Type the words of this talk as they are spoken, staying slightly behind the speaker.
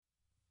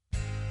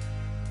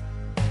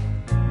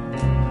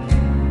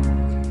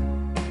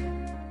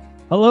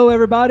Hello,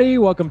 everybody.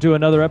 Welcome to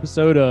another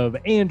episode of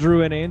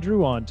Andrew and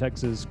Andrew on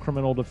Texas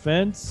Criminal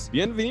Defense.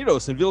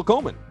 Bienvenidos in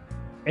Vilcomen.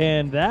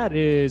 And that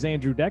is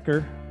Andrew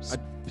Decker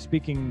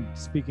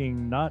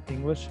speaking not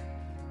English.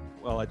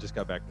 Well, I just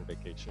got back from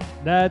vacation.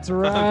 That's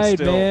right,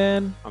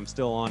 man. I'm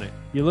still on it.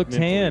 You look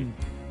mentally. tan.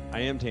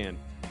 I am tan.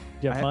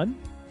 Did you have fun?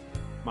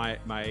 My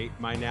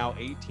now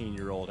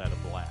 18-year-old had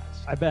a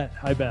blast. I bet.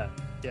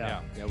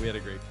 Yeah, we had a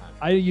great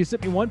time. You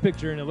sent me one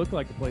picture and it looked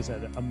like the place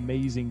had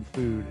amazing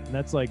food. And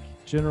that's like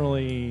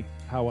generally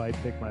how I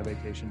pick my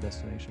vacation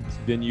destinations.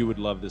 Then you would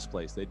love this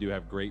place. They do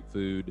have great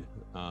food,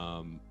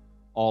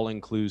 all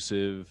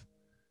inclusive.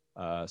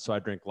 So I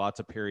drank lots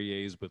of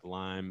Perrier's with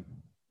lime.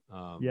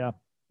 Yeah.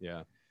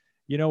 Yeah.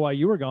 While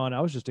you were gone, I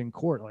was just in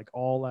court like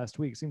all last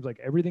week. Seems like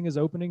everything is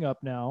opening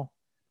up now.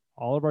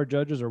 All of our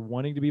judges are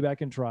wanting to be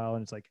back in trial,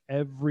 and it's like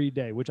every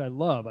day, which I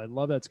love. I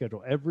love that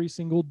schedule. Every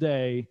single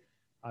day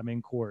I'm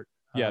in court.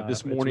 Yeah.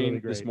 This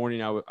morning,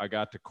 really I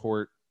got to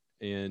court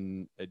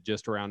at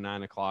just around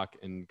 9:00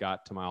 and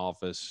got to my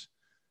office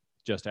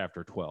just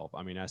after 12.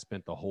 I mean, I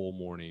spent the whole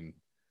morning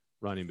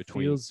running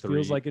between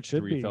feels like it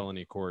should three be.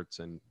 felony courts,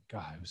 and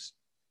God,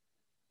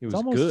 it was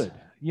almost good.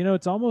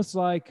 It's almost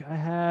like I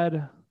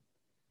had,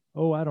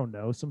 I don't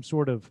know, some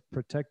sort of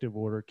protective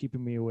order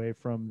keeping me away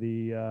from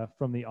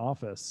the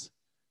office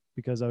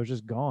because I was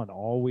just gone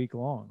all week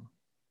long.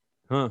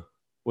 Huh?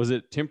 Was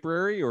it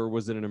temporary or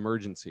was it an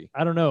emergency?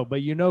 I don't know,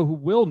 but who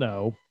will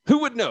know? Who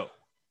would know?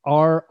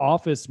 Our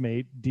office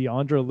mate,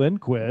 Deandra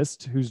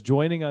Lindquist, who's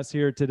joining us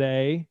here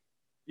today.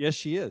 Yes,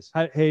 she is.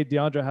 Hey,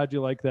 Deandra, how'd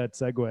you like that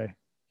segue?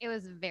 It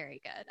was very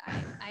good.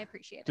 I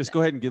appreciate it. Just go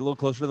ahead and get a little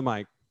closer to the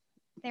mic.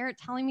 They're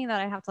telling me that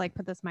I have to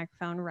put this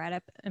microphone right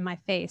up in my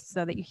face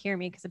so that you hear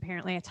me because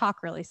apparently I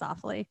talk really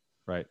softly.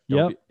 Right.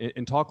 Yep.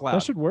 And talk loud.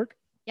 That should work.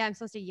 Yeah, I'm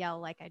supposed to yell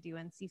like I do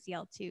in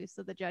CCL2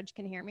 so the judge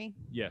can hear me.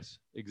 Yes,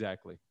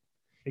 exactly.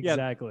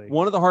 Exactly. Yeah,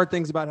 one of the hard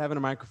things about having a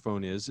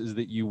microphone is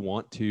that you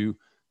want to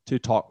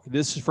talk.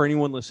 This is for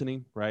anyone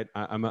listening, right?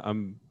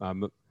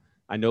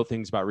 I know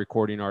things about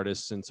recording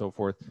artists and so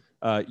forth.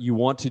 You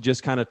want to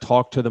just kind of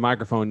talk to the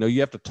microphone. No, you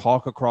have to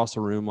talk across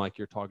the room like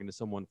you're talking to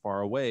someone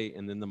far away,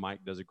 and then the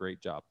mic does a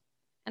great job.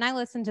 And I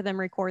listen to them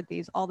record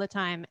these all the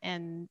time,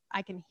 and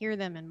I can hear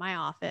them in my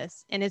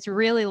office, and it's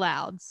really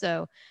loud.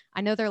 So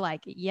I know they're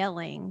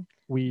yelling.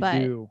 We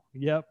do.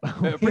 Yep.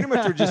 Pretty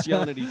much we're just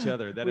yelling at each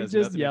other. We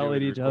just yell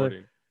at each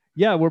other.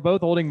 Yeah, we're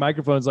both holding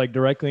microphones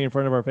directly in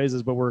front of our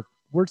faces, but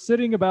we're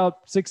sitting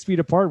about 6 feet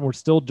apart, and we're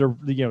still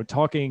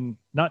talking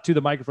not to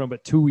the microphone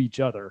but to each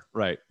other.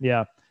 Right.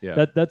 Yeah.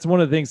 Yeah. That's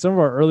one of the things. Some of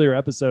our earlier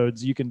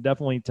episodes, you can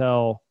definitely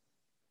tell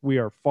we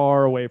are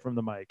far away from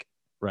the mic.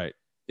 Right.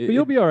 But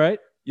you'll be all right.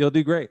 You'll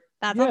do great.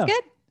 That sounds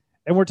good.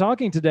 And we're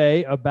talking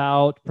today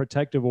about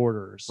protective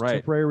orders, right.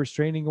 Temporary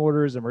restraining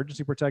orders,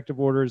 emergency protective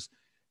orders,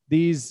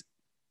 these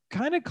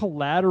kind of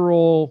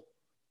collateral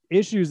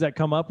issues that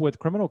come up with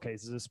criminal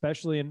cases,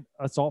 especially in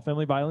assault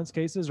family violence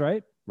cases,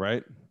 right?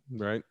 Right.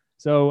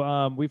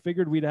 So we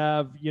figured we'd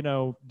have,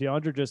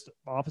 Deandra just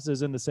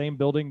offices in the same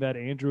building that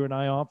Andrew and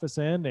I office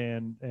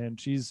in,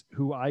 and she's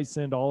who I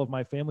send all of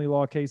my family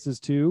law cases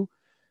to.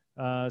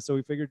 So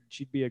we figured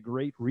she'd be a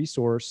great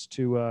resource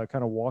to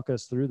kind of walk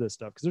us through this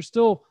stuff. Because there's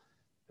still,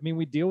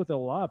 we deal with it a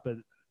lot, but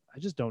I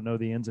just don't know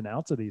the ins and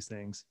outs of these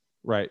things.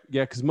 Right.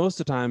 Yeah, because most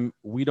of the time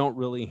we don't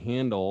really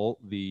handle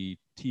the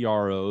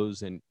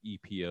TROs and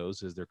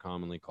EPOs, as they're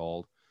commonly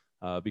called,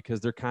 because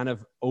they're kind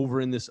of over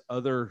in this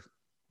other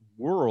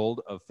world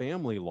of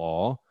family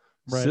law,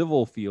 right.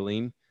 Civil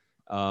feeling.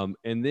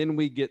 And then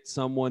we get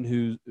someone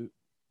who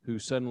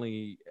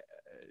suddenly,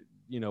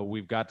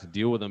 we've got to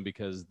deal with them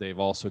because they've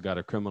also got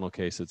a criminal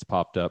case that's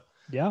popped up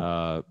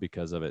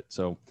because of it.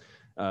 So,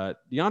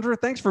 Deandra,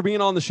 thanks for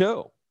being on the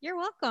show. You're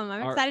welcome.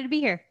 I'm excited to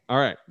be here. All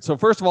right. So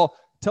first of all,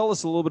 tell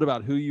us a little bit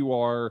about who you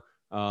are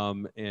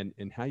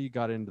and how you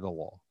got into the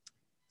law.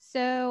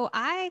 So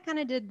I kind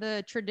of did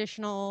the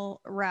traditional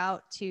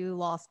route to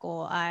law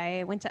school.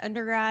 I went to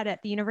undergrad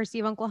at the University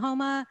of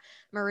Oklahoma.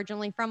 I'm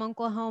originally from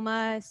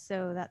Oklahoma,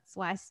 so that's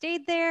why I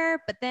stayed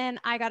there. But then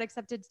I got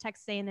accepted to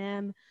Texas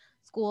A&M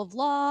School of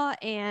Law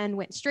and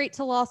went straight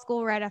to law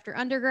school right after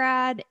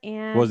undergrad.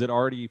 And was it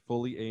already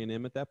fully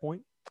A&M at that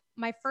point?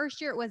 My first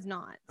year it was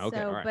not. Okay,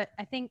 so, right. But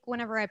I think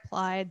whenever I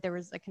applied, there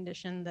was a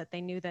condition that they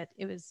knew that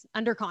it was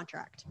under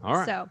contract. All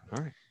right. So,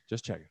 all right.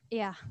 Just checking.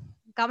 Yeah.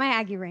 Got my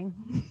Aggie ring.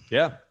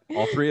 Yeah.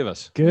 All three of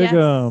us. Good. Yes.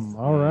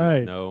 All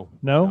right. No.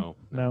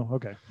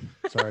 Okay.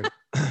 Sorry.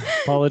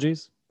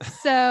 Apologies.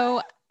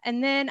 So,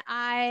 and then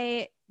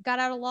I got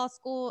out of law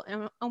school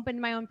and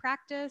opened my own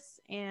practice.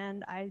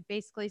 And I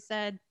basically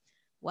said,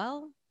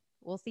 well,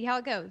 we'll see how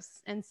it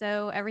goes. And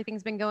so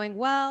everything's been going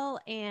well.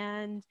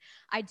 And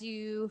I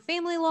do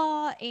family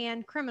law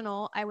and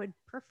criminal. I would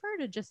prefer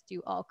to just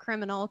do all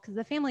criminal because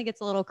the family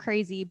gets a little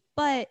crazy,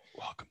 but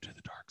welcome to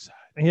the dark side.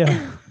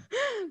 Yeah.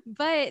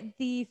 But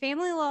the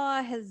family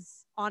law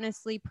has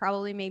honestly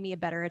probably made me a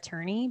better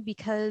attorney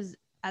because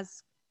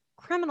as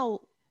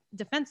criminal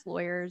defense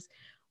lawyers,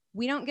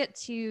 we don't get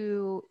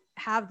to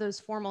have those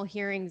formal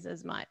hearings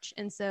as much.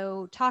 And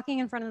so talking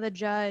in front of the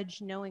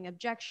judge, knowing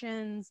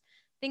objections,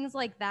 things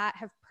like that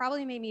have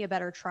probably made me a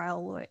better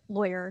trial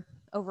lawyer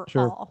overall.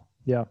 Sure.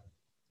 Yeah.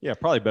 Yeah,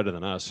 probably better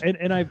than us.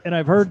 And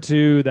I've heard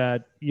too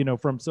that, you know,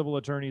 from civil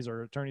attorneys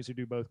or attorneys who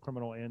do both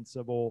criminal and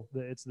civil,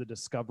 it's the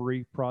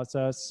discovery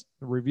process,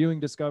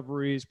 reviewing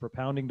discoveries,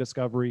 propounding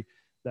discovery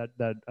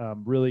that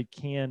really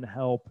can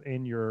help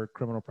in your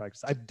criminal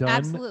practice. I've done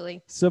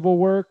Absolutely civil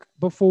work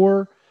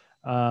before,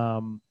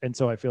 and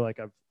so I feel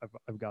like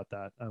I've got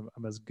that.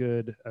 I'm as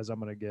good as I'm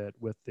going to get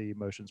with the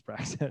motions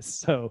practice.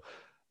 So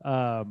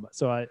I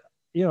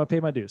pay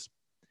my dues.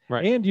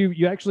 Right. And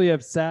you actually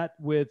have sat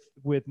with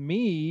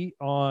me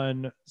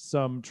on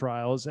some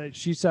trials.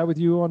 She sat with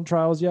you on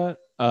trials yet?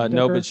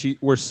 No, but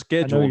we're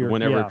scheduled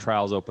whenever yeah.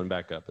 trials open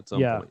back up at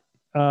some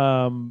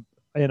point.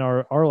 In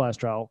our last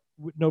trial,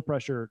 no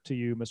pressure to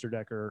you, Mr.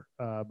 Decker,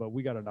 but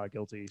we got a not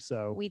guilty.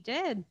 So we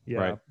did. Yeah.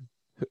 Right.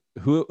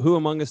 Who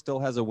among us still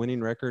has a winning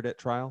record at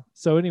trial?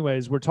 So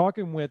anyways, we're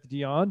talking with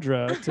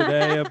Deandra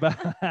today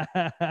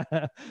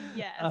about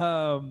yes.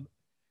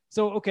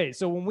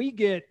 So when we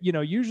get,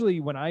 usually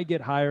when I get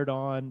hired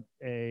on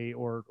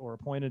or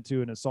appointed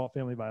to an assault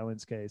family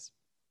violence case,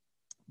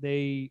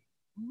 they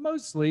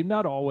mostly,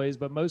 not always,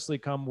 but mostly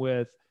come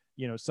with,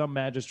 some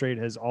magistrate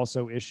has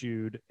also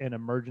issued an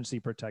emergency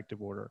protective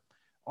order.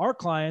 Our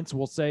clients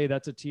will say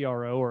that's a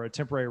TRO or a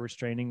temporary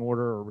restraining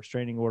order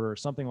or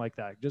something like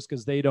that, just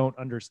because they don't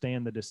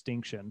understand the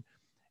distinction.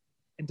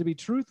 And to be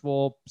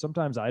truthful,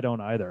 sometimes I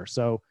don't either.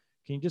 So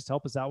can you just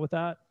help us out with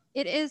that?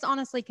 It is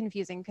honestly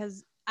confusing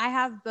because I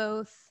have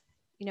both,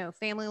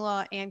 family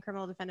law and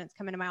criminal defendants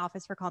come into my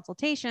office for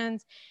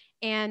consultations,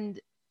 and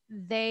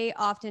they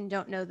often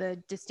don't know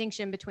the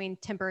distinction between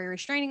temporary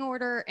restraining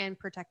order and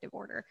protective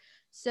order.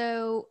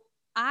 So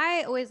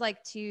I always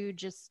like to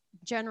just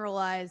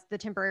generalize the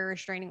temporary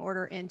restraining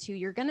order into,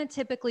 you're going to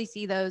typically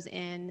see those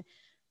in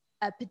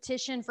a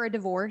petition for a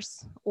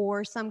divorce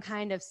or some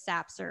kind of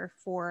SAPSR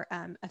for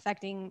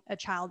affecting a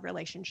child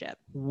relationship.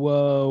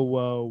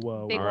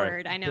 Whoa. Big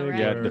word, I know, right?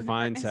 Yeah,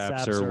 define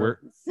SAPSR.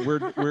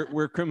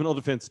 We're criminal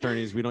defense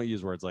attorneys. We don't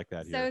use words like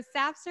that here. So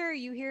SAPSR,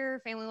 you hear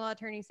family law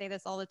attorneys say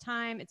this all the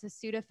time. It's a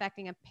suit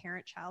affecting a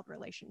parent-child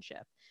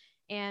relationship.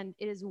 And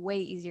it is way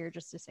easier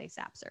just to say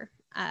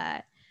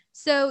SAPSR.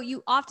 So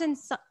you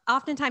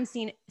oftentimes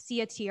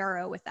see a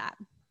TRO with that.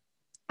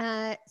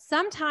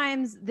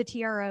 Sometimes the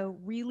TRO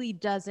really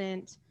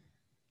doesn't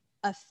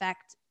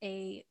affect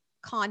a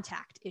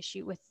contact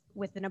issue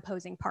with an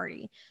opposing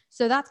party.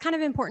 So that's kind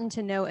of important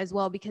to know as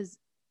well, because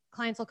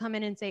clients will come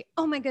in and say,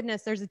 oh my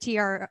goodness, there's a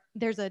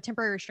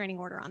temporary restraining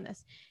order on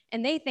this.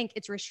 And they think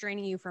it's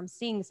restraining you from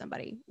seeing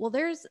somebody. Well,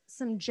 there's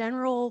some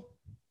general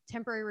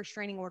temporary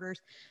restraining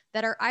orders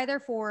that are either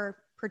for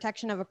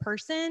protection of a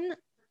person,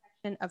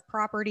 protection of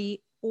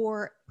property,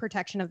 or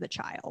protection of the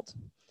child.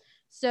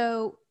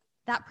 So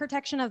that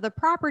protection of the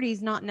property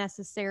is not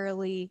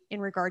necessarily in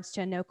regards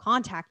to a no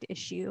contact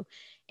issue.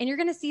 And you're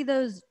going to see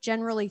those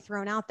generally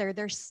thrown out there.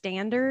 They're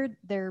standard,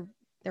 they're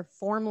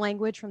form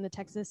language from the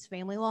Texas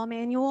Family Law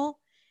Manual.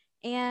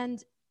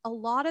 And a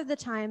lot of the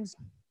times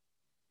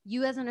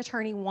you as an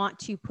attorney want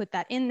to put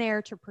that in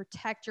there to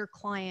protect your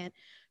client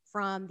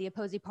from the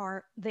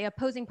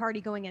opposing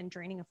party going in and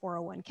draining a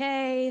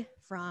 401k,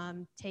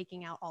 from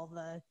taking out all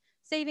the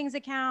savings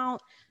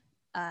account,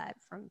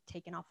 from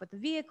taking off with the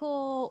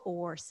vehicle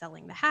or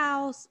selling the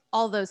house,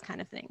 all those kind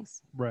of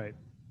things. Right.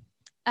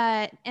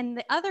 And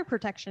the other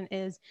protection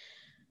is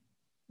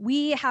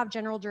we have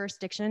general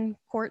jurisdiction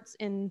courts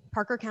in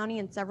Parker County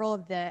and several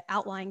of the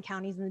outlying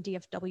counties in the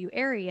DFW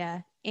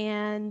area.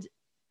 And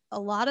a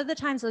lot of the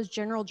times those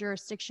general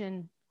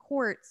jurisdiction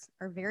courts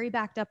are very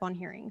backed up on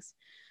hearings.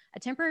 A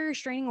temporary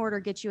restraining order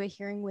gets you a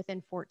hearing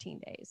within 14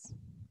 days.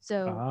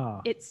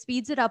 So it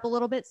speeds it up a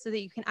little bit so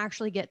that you can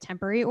actually get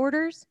temporary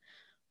orders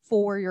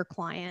for your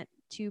client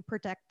to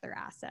protect their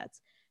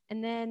assets.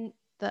 And then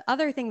the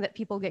other thing that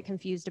people get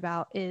confused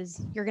about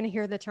is you're going to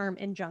hear the term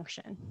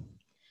injunction.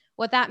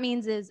 What that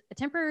means is a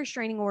temporary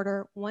restraining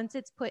order, once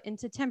it's put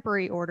into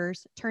temporary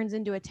orders, turns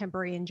into a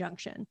temporary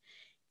injunction.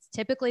 It's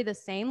typically the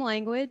same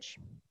language.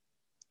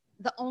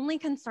 The only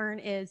concern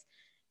is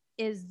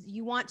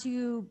you want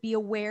to be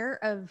aware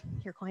of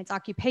your client's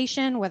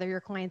occupation, whether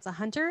your client's a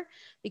hunter,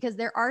 because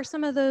there are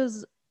some of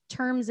those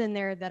terms in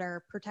there that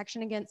are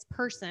protection against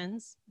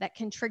persons that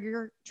can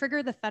trigger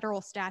the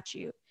federal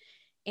statute.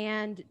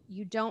 And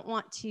you don't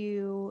want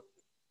to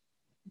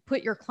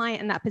put your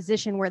client in that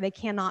position where they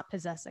cannot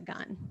possess a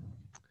gun.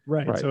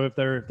 Right. So if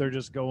they're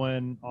just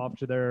going off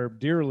to their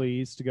deer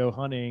lease to go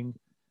hunting,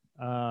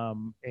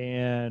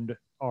 and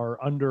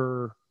are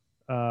under,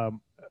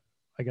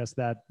 I guess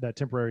that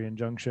temporary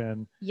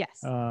injunction,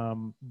 yes,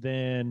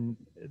 then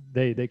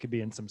they could be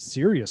in some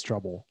serious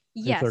trouble.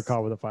 Yes. If they're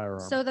caught with a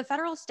firearm. So the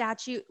federal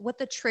statute, what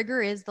the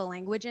trigger is, the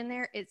language in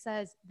there, it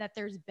says that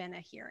there's been a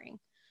hearing.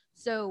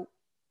 So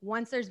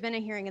once there's been a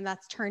hearing and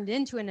that's turned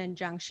into an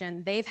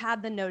injunction, they've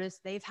had the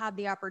notice, they've had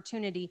the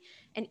opportunity.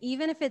 And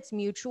even if it's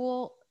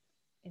mutual,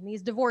 in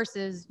these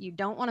divorces, you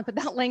don't want to put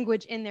that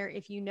language in there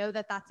if you know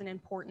that that's an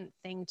important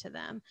thing to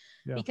them,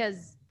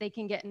 because they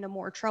can get into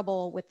more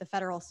trouble with the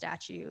federal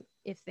statute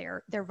if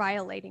they're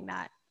violating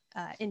that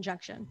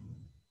injunction.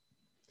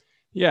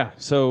 Yeah.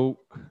 So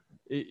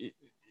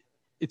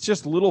it's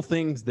just little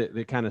things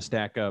that kind of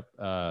stack up.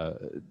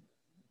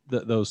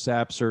 Those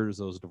SAPSers,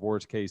 those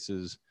divorce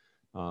cases,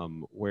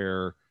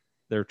 where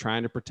they're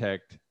trying to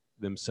protect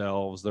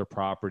themselves, their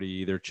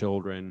property, their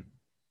children.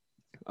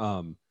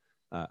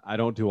 I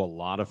don't do a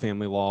lot of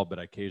family law, but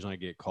occasionally I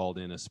get called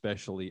in,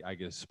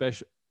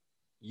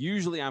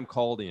 usually I'm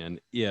called in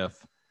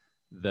if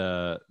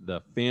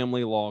the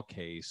family law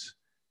case,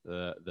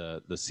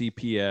 the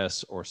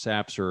CPS or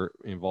SAPSer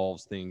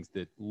involves things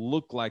that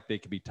look like they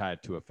could be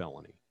tied to a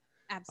felony.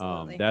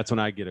 Absolutely. That's when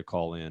I get a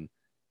call in.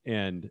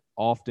 And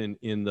often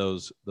in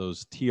those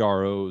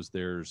TROs,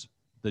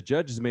 the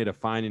judge has made a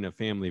finding of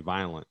family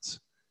violence.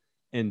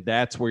 And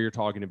that's where you're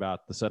talking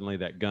about suddenly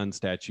that gun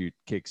statute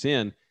kicks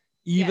in,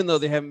 even though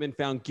they haven't been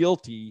found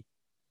guilty.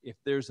 If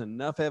there's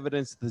enough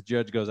evidence that the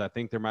judge goes, I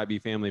think there might be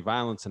family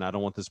violence and I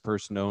don't want this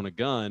person to own a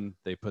gun,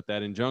 they put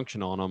that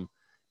injunction on them.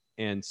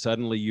 And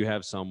suddenly you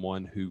have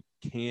someone who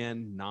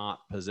cannot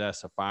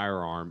possess a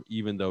firearm,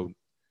 even though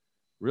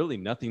really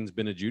nothing's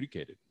been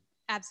adjudicated.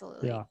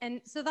 Absolutely. Yeah.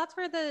 And so that's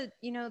where the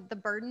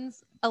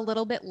burden's a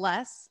little bit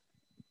less.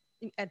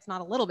 It's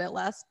not a little bit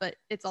less, but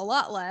it's a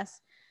lot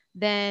less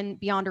than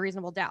beyond a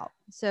reasonable doubt.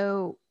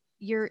 So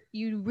you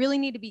really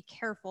need to be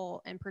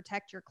careful and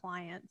protect your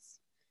clients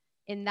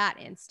in that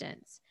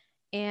instance.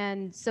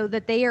 And so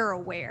that they are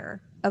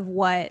aware of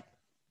what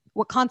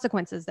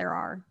consequences there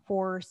are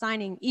for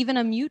signing even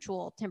a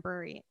mutual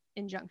temporary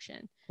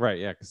injunction. Right.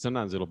 Yeah. Because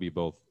sometimes it'll be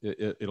both.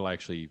 It'll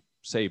actually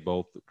say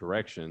both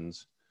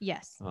directions.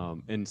 Yes.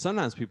 And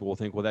sometimes people will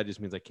think, well, that just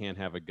means I can't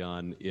have a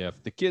gun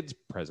if the kid's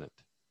present.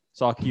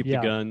 So I'll keep the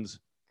guns.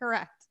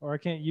 Correct. Or I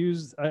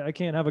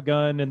can't have a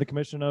gun in the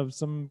commission of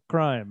some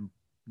crime.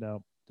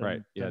 No.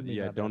 Right.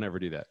 Yeah. Don't ever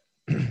do that.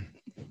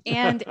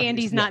 And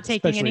Andy's not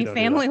taking any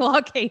family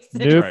law cases.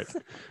 Nope.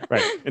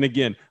 Right. And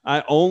again,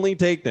 I only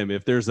take them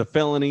if there's a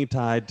felony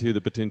tied to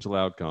the potential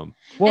outcome.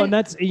 Well, and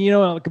that's,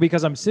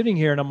 because I'm sitting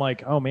here and I'm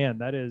like, oh man,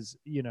 that is,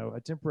 a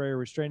temporary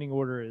restraining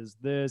order is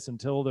this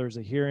until there's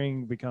a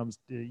hearing becomes,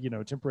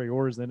 temporary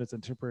orders, then it's a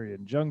temporary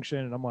injunction.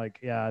 And I'm like,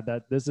 yeah,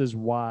 this is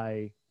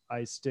why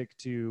I stick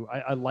to,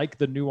 I like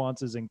the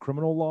nuances in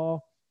criminal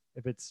law.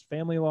 If it's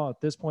family law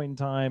at this point in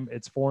time,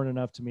 it's foreign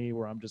enough to me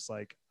where I'm just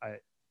like,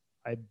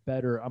 I'm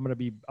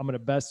going to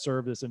best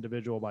serve this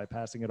individual by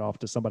passing it off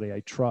to somebody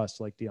I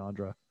trust, like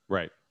Deandra.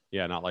 Right.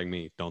 Yeah. Not like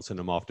me. Don't send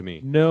them off to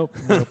me. Nope.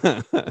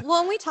 Well,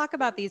 and we talk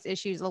about these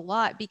issues a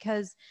lot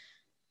because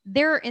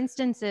there are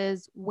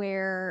instances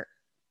where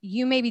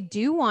you maybe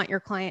do want your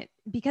client,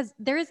 because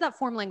there is that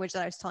form language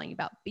that I was telling you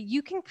about, but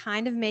you can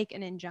kind of make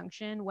an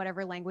injunction,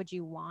 whatever language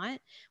you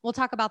want. We'll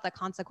talk about the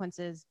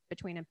consequences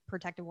between a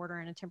protective order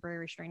and a temporary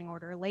restraining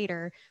order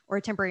later, or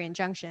a temporary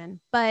injunction.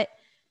 But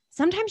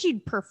sometimes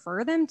you'd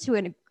prefer them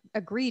to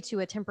agree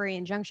to a temporary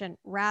injunction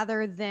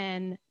rather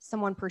than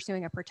someone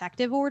pursuing a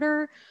protective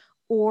order,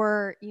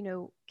 or,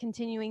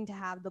 continuing to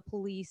have the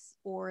police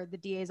or the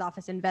DA's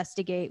office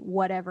investigate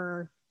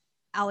whatever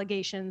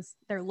allegations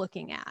they're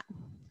looking at.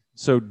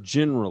 So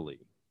generally,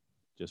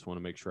 just want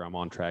to make sure I'm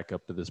on track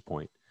up to this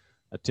point,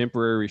 a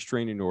temporary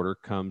restraining order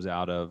comes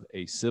out of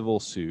a civil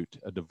suit,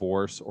 a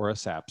divorce, or a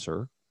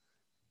SAPSer.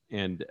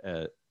 And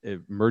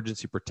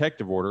emergency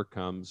protective order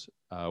comes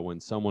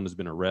when someone has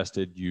been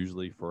arrested,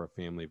 usually for a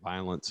family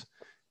violence,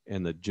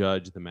 and the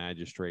judge, the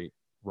magistrate,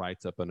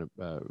 writes up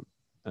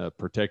a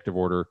protective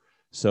order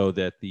so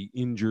that the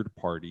injured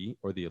party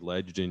or the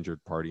alleged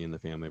injured party in the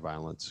family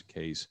violence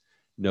case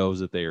knows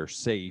that they are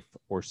safe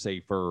or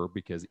safer,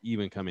 because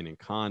even coming in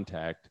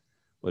contact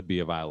would be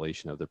a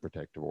violation of the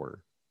protective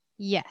order.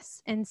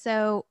 Yes. And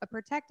so a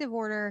protective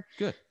order.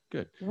 Good.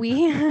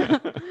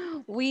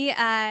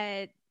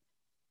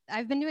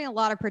 I've been doing a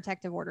lot of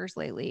protective orders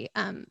lately,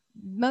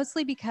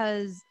 mostly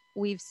because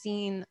we've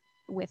seen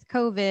with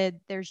COVID,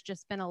 there's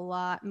just been a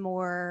lot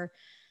more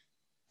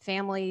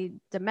family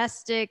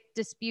domestic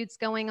disputes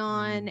going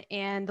on,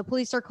 and the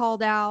police are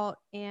called out,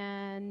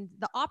 and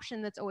the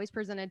option that's always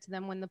presented to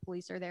them when the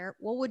police are there,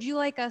 well, would you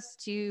like us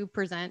to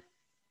present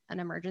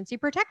an emergency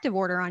protective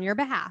order on your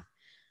behalf?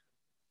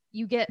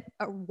 You get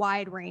a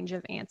wide range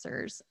of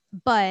answers,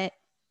 but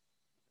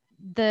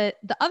the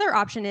other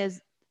option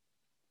is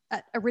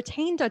a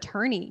retained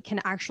attorney can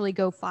actually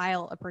go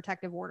file a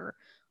protective order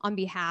on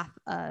behalf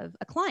of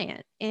a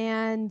client.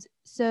 And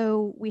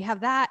so we have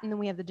that, and then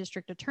we have the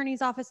district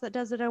attorney's office that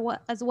does it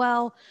as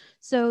well.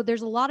 So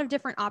there's a lot of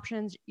different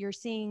options. You're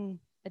seeing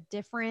a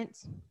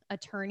different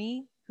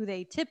attorney who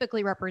they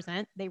typically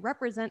represent. They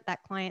represent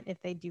that client if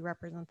they do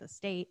represent the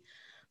state.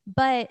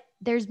 But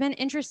there's been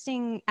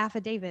interesting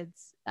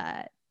affidavits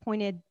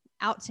pointed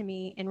out to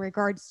me in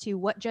regards to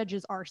what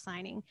judges are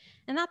signing.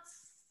 And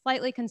that's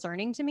slightly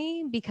concerning to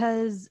me,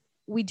 because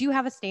we do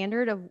have a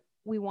standard of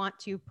we want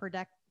to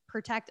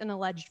protect an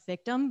alleged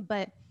victim,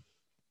 but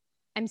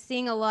I'm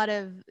seeing a lot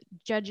of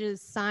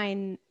judges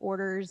sign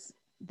orders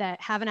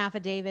that have an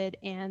affidavit,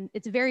 and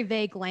it's very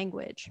vague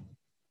language.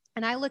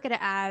 And I look at it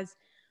as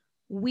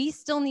we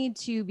still need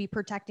to be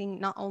protecting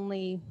not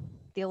only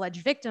the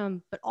alleged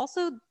victim, but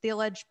also the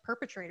alleged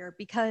perpetrator,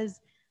 because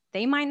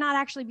they might not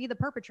actually be the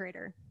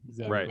perpetrator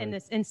Exactly. in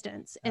this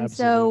instance. And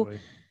Absolutely.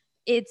 so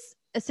it's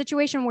a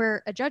situation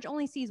where a judge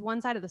only sees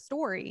one side of the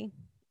story,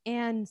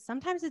 and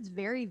sometimes it's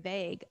very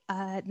vague.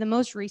 The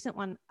most recent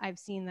one I've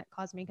seen that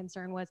caused me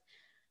concern was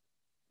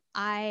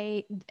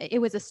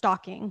it was a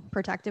stalking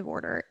protective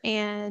order,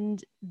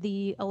 and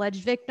the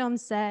alleged victim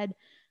said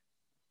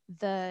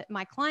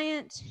my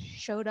client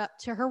showed up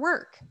to her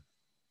work.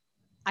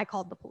 I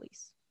called the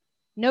police.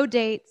 No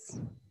dates,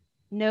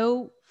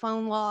 no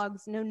phone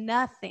logs, no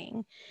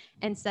nothing,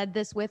 and said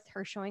this with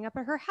her showing up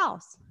at her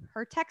house,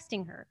 her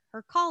texting her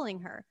calling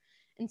her.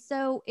 And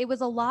so it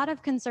was a lot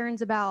of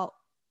concerns about,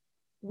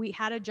 we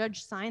had a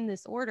judge sign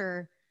this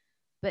order,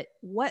 but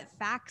what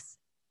facts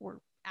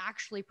were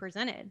actually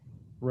presented?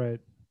 Right.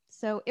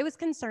 So it was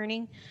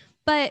concerning,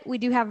 but we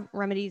do have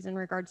remedies in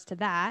regards to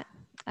that.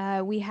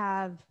 We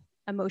have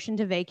a motion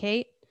to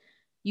vacate.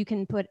 You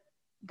can put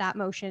that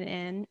motion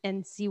in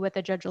and see what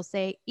the judge will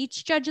say.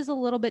 Each judge is a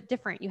little bit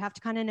different. You have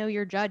to kind of know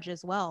your judge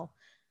as well,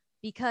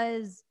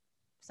 because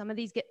some of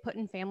these get put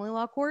in family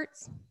law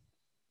courts.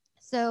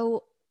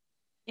 So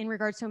in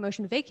regards to a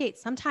motion to vacate,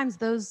 sometimes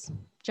those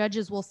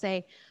judges will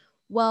say,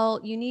 well,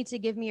 you need to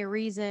give me a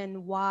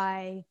reason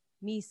why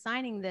me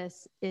signing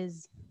this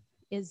is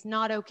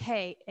not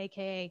okay,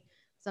 aka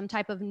some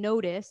type of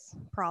notice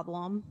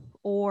problem,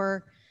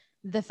 or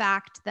the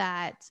fact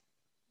that,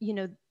 you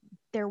know,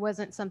 there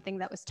wasn't something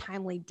that was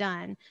timely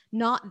done,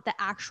 not the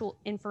actual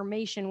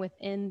information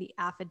within the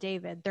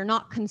affidavit. They're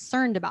not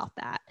concerned about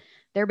that.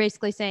 They're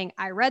basically saying,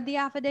 I read the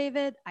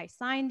affidavit, I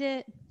signed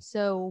it,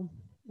 so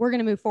we're going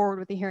to move forward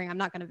with the hearing. I'm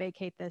not going to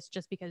vacate this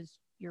just because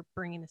you're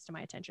bringing this to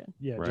my attention.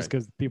 Yeah. Right. Just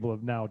because people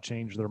have now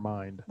changed their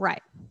mind.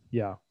 Right.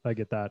 Yeah, I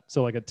get that.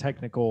 So like a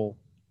technical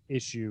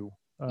issue.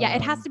 Yeah,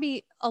 it has to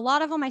be, a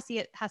lot of them I see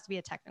it has to be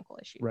a technical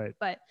issue. Right.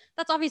 But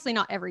that's obviously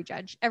not every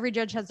judge. Every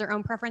judge has their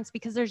own preference,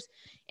 because there's,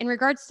 in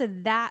regards to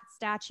that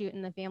statute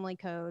in the family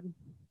code,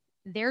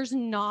 there's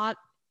not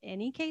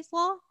any case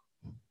law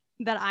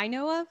that I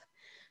know of.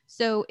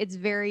 So it's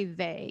very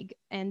vague.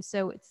 And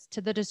so it's to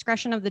the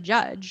discretion of the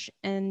judge,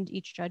 and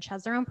each judge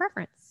has their own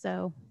preference.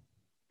 So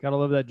Gotta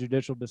love that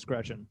judicial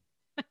discretion.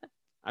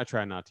 I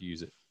try not to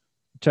use it.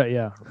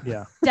 Yeah.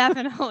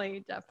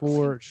 definitely.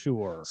 For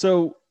sure.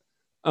 So,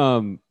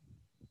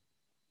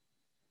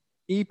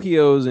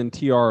 EPOs and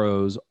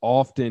TROs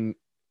often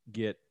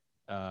get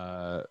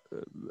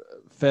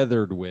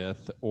feathered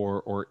with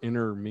or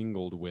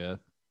intermingled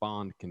with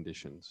bond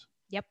conditions.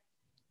 Yep.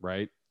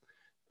 Right.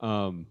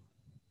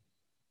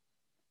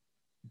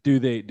 Do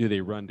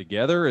they run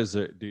together? Is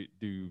it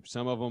do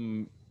some of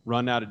them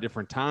run out at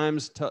different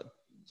times?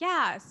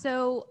 Yeah.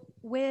 So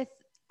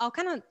I'll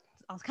kind of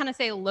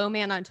say low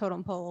man on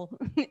totem pole.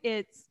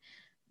 It's,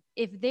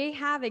 if they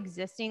have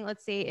existing,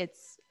 let's say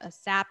it's a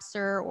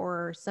SAPSR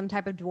or some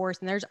type of divorce,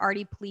 and there's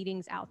already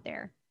pleadings out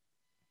there,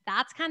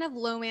 that's kind of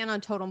low man on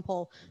totem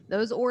pole.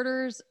 Those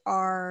orders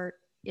are,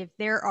 if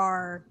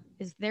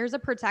there's a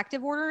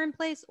protective order in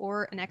place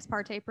or an ex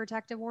parte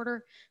protective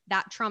order,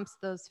 that trumps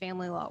those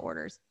family law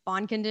orders.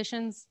 Bond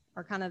conditions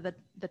are kind of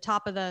the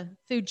top of the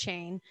food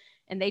chain,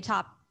 and they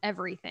top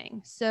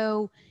everything.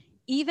 So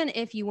even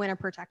if you win a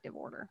protective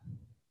order,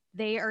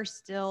 they are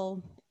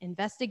still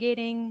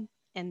investigating,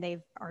 and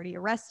they've already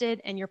arrested,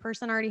 and your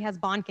person already has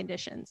bond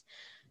conditions.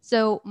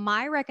 So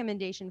my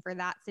recommendation for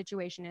that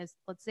situation is,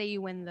 let's say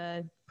you win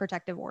the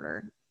protective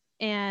order,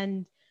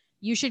 and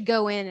you should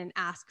go in and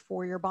ask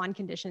for your bond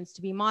conditions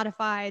to be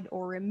modified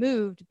or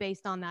removed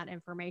based on that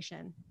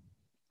information.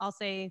 I'll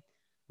say,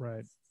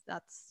 Right.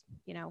 That's,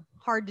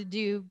 hard to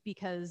do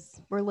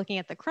because we're looking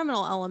at the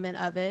criminal element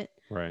of it.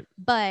 Right.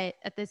 But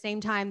at the same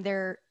time,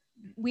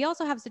 we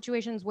also have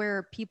situations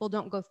where people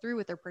don't go through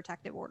with their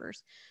protective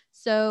orders.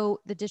 So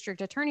the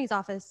district attorney's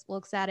office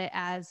looks at it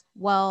as,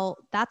 well,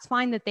 that's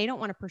fine that they don't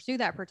want to pursue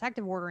that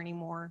protective order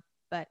anymore,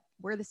 but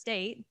we're the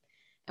state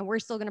and we're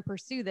still going to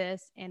pursue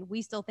this. And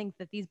we still think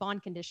that these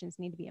bond conditions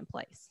need to be in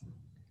place.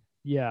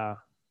 Yeah.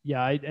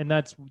 Yeah. And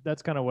that's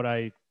kind of what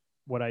I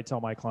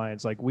tell my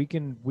clients. Like, we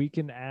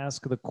can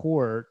ask the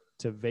court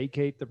to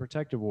vacate the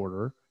protective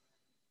order.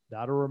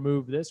 That'll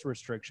remove this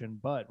restriction.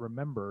 But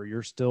remember,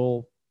 you're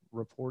still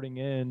reporting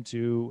in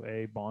to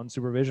a bond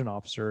supervision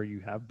officer.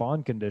 You have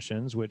bond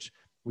conditions, which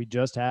we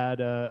just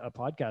had a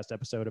podcast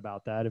episode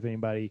about that. If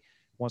anybody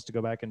wants to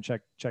go back and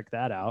check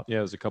that out. Yeah,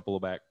 there's a couple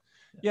of back.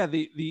 Yeah,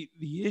 the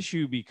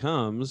issue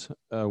becomes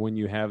when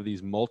you have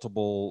these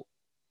multiple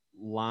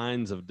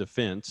lines of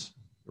defense,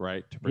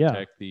 right, to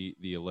protect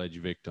the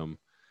alleged victim,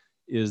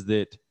 is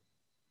that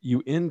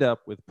you end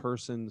up with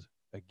persons,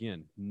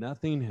 again,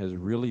 nothing has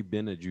really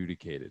been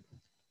adjudicated.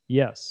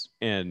 Yes.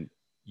 And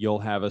you'll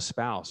have a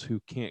spouse who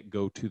can't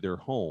go to their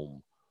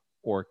home,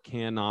 or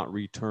cannot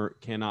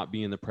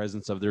be in the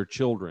presence of their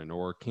children,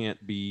 or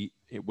can't be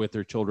with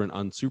their children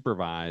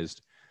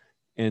unsupervised.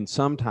 And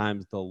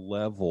sometimes the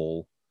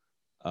level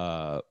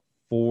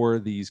for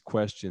these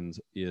questions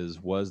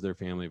is, was there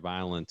family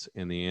violence?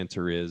 And the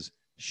answer is,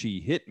 she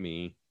hit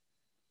me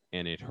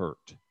and it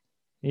hurt.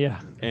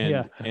 Yeah.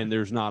 And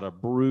there's not a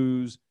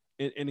bruise.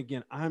 And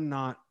again, I'm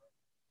not,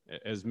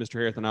 as Mr.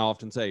 Harris and I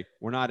often say,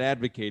 we're not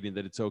advocating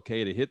that it's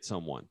okay to hit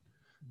someone.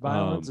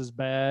 Violence is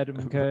bad.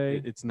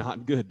 Okay. It's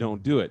not good.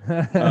 Don't do it.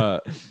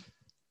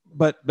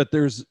 But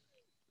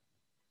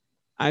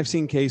I've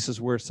seen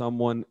cases where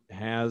someone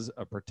has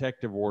a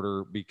protective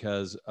order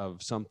because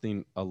of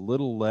something a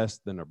little less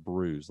than a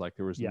bruise, like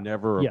there was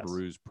never a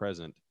bruise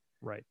present.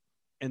 Right.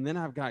 And then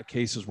I've got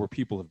cases where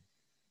people have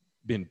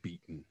been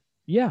beaten.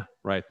 Yeah.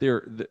 Right. They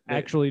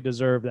actually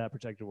deserve that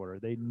protective order.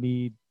 They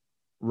need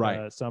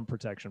some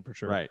protection for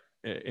sure. Right.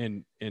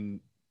 And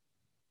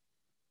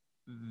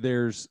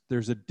there's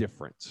a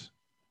difference,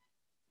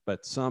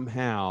 but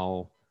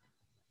somehow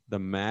the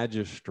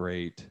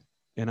magistrate,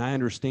 and I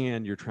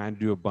understand you're trying to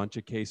do a bunch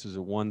of cases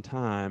at one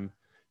time,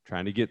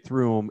 trying to get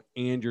through them,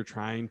 and you're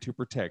trying to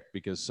protect,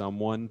 because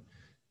someone,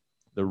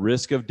 the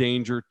risk of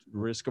danger,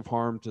 risk of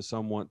harm to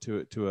someone,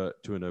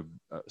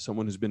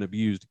 someone who's been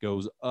abused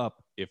goes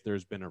up if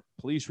there's been a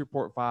police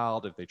report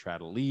filed, if they try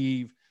to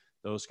leave,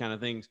 those kind of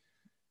things.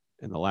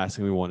 And the last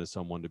thing we want is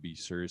someone to be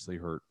seriously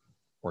hurt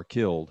or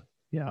killed.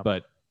 Yeah.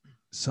 But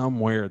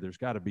somewhere there's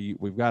got to be,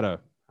 we've got to,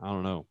 I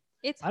don't know.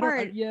 It's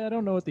hard. I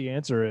don't know what the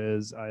answer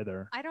is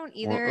either. I don't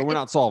either. Or we're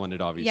not solving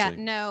it, obviously. Yeah,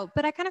 no.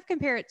 But I kind of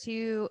compare it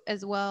to,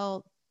 as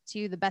well,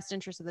 to the best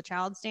interest of the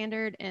child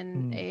standard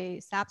in a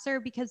SAPSER,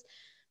 because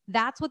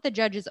that's what the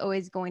judge is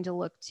always going to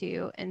look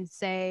to and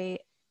say,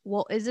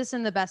 well, is this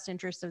in the best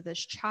interest of this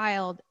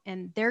child?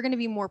 And they're going to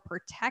be more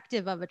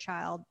protective of a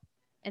child.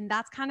 And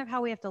that's kind of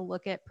how we have to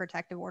look at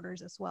protective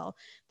orders as well.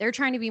 They're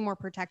trying to be more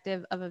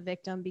protective of a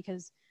victim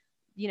because,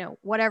 you know,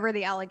 whatever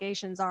the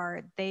allegations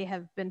are, they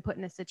have been put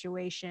in a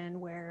situation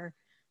where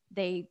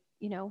they,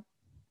 you know,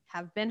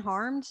 have been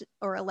harmed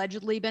or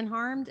allegedly been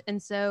harmed.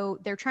 And so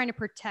they're trying to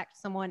protect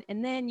someone.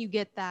 And then you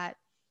get that,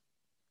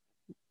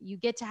 you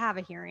get to have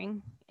a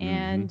hearing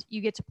and you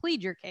get to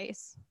plead your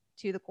case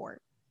to the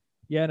court.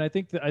 Yeah. And I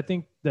think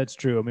that's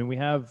true. I mean, we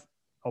have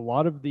a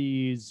lot of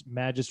these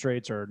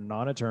magistrates are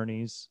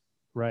non-attorneys,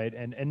 right?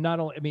 And not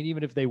only, I mean,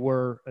 even if they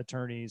were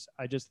attorneys,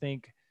 I just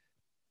think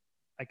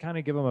I kind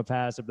of give them a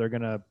pass if they're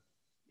going to,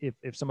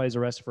 if somebody's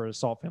arrested for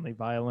assault, family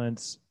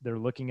violence, they're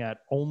looking at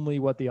only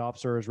what the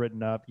officer has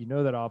written up. You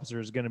know, that officer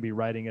is going to be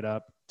writing it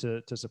up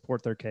to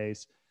support their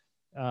case.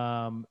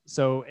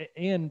 So,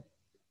 and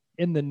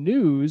in the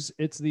news,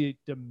 it's the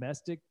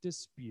domestic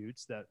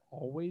disputes that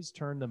always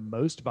turn the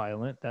most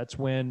violent. That's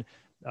when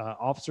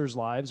officers'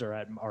 lives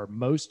are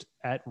most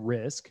at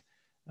risk.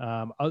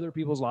 Other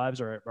people's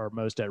lives are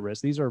most at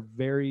risk. These are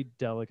very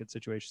delicate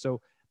situations.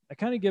 So I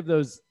kind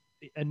of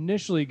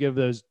initially give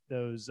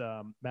those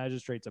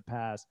magistrates a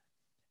pass,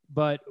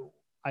 but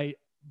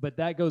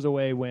that goes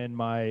away when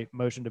my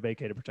motion to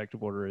vacate a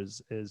protective order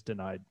is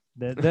denied.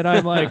 Then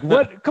I'm like,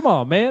 what? Come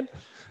on, man.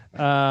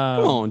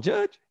 Come on,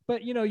 judge.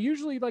 But you know,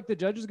 usually like the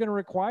judge is going to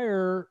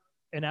require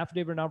an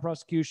affidavit of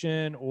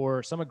non-prosecution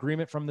or some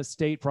agreement from the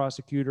state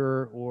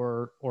prosecutor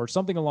or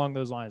something along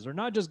those lines. They're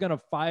not just going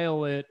to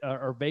file it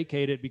or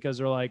vacate it because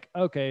they're like,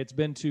 okay, it's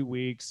been 2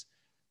 weeks,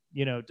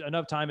 you know,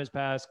 enough time has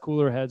passed,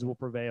 cooler heads will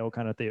prevail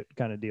kind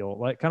of deal.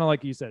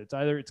 Like you said,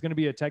 it's going to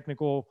be a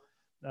technical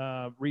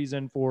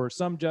reason for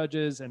some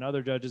judges, and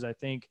other judges, I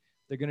think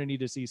they're going to need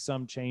to see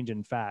some change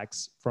in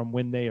facts from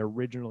when they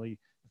originally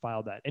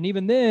filed that. And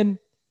even then,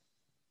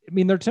 I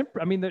mean,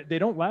 they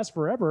don't last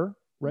forever.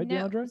 Right,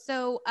 no. DeAndre?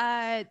 So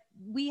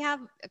we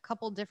have a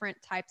couple different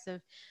types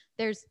of,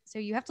 so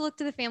you have to look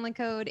to the family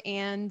code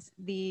and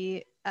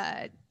the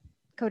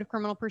code of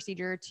criminal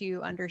procedure to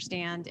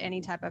understand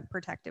any type of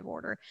protective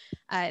order.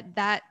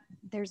 That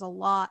there's a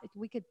lot,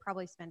 we could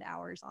probably spend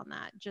hours on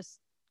that,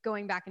 just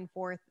going back and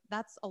forth.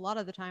 That's a lot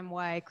of the time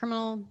why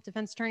criminal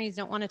defense attorneys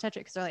don't want to touch it,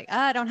 because they're like,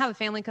 I don't have a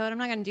family code, I'm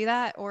not going to do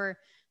that. Or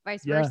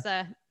vice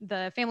versa.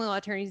 The family law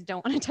attorneys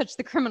don't want to touch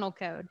the criminal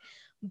code.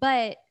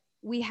 But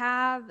we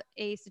have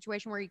a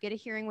situation where you get a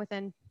hearing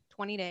within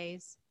 20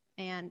 days,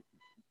 and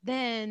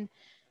then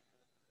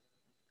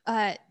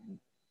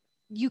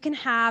you can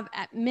have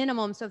at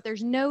minimum. So if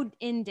there's no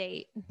end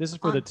date, this is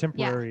for the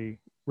temporary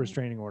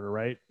restraining order,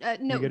 right?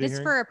 No, this is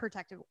for a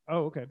protective.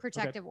 Oh, okay.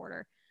 Protective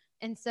order.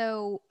 And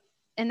so,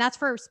 and that's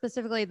for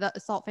specifically the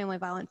assault family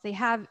violence. They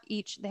have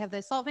the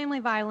assault family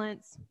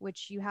violence,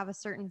 which you have a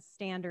certain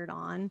standard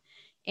on,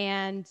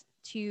 and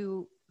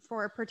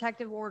for a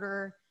protective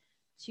order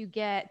to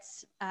get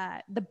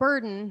the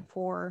burden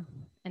for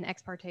an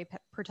ex parte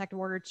protective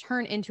order to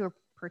turn into a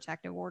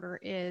protective order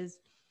is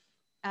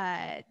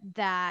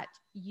that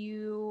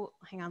you,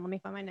 hang on, let me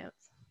find my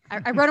notes.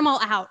 I wrote them all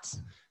out.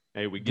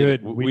 Hey, we get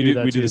it. We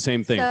do the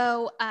same thing.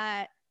 So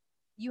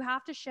you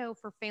have to show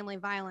for family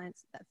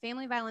violence that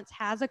family violence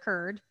has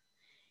occurred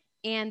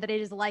and that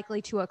it is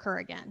likely to occur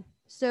again.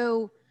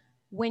 So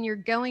when you're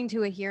going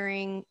to a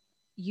hearing,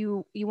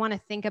 you want to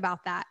think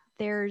about that.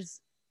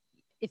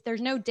 If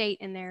there's no date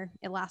in there,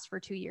 it lasts for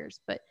 2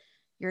 years, but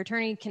your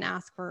attorney can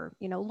ask for,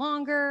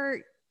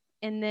 longer.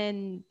 And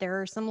then there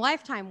are some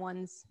lifetime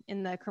ones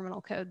in the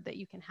criminal code that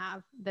you can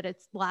have, that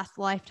it's lasts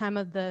the lifetime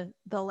of the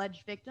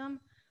alleged victim,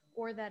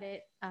 or that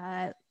it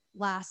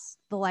lasts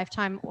the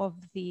lifetime of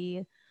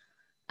the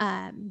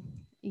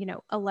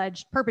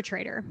alleged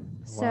perpetrator.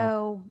 Wow.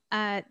 So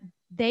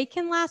they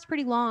can last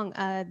pretty long.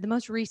 The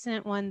most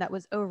recent one that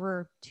was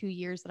over 2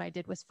 years that I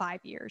did was 5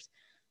 years.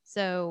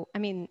 So, I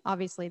mean,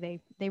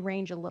 obviously they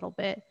range a little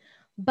bit,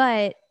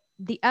 but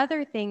the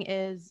other thing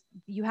is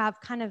you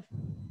have kind of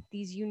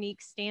these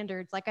unique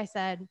standards. Like I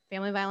said,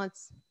 family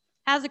violence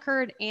has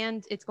occurred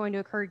and it's going to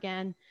occur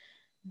again.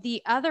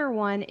 The other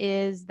one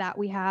is that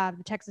we have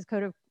the Texas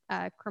Code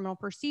of Criminal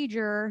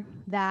Procedure,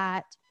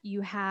 that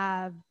you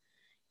have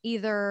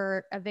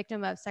either a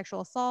victim of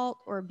sexual assault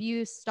or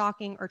abuse,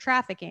 stalking, or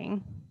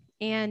trafficking.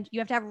 And you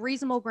have to have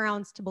reasonable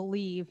grounds to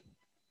believe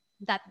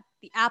that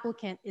the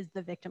applicant is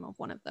the victim of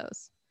one of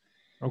those.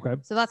 Okay.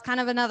 So that's kind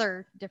of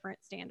another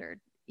different standard.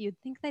 You'd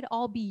think they'd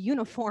all be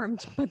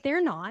uniformed, but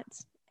they're not.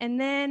 And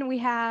then we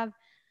have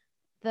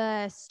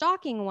the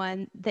stalking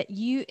one that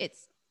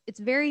it's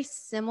very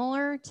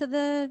similar to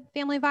the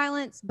family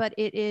violence, but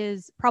it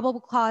is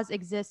probable cause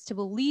exists to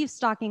believe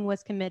stalking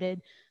was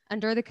committed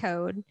under the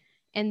code.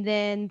 And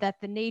then that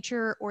the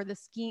nature or the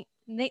scheme,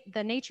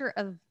 the nature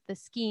of the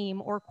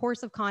scheme or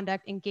course of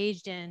conduct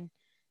engaged in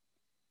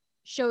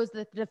shows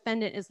that the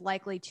defendant is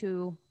likely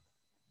to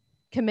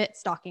commit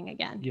stalking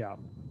again. Yeah.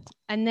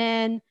 And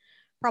then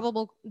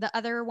the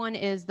other one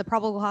is the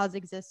probable cause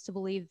exists to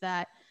believe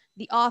that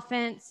the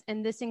offense,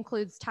 and this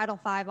includes Title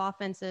V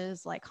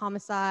offenses like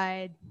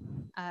homicide,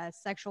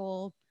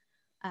 sexual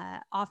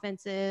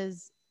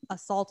offenses,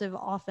 assaultive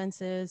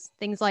offenses,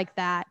 things like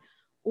that,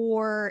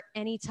 or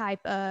any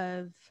type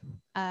of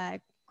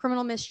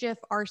criminal mischief,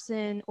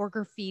 arson, or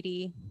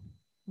graffiti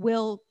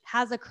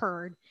has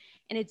occurred,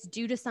 and it's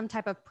due to some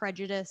type of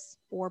prejudice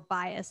or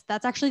bias.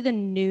 That's actually the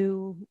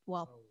new,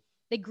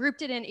 they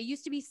grouped it in. It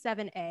used to be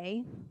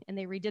 7A, and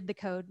they redid the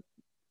code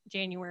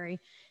January,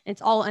 and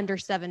it's all under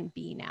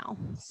 7B now.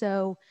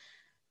 So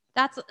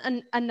that's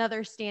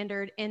another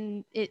standard,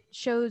 and it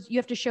shows you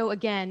have to show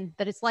again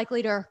that it's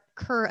likely to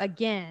occur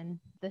again,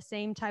 the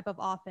same type of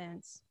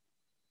offense,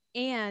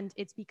 and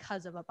it's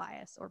because of a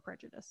bias or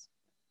prejudice.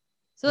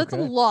 So that's a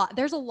lot.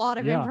 There's a lot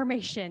of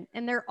information,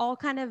 and they're all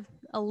kind of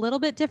a little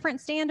bit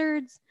different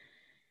standards.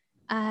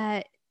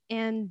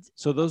 And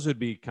so those would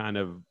be kind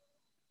of,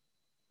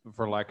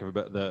 for lack of a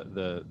better,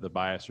 the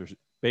bias, or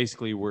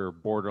basically we're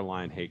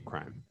borderline hate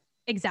crime.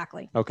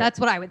 Exactly. Okay. That's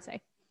what I would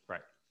say.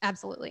 Right.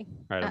 Absolutely.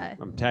 Right.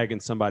 I'm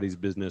tagging somebody's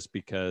business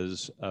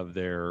because of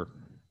their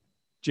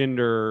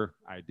gender,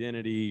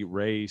 identity,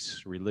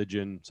 race,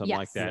 religion, something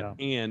like that.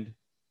 Yeah. And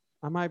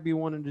I might be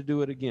wanting to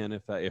do it again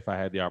if I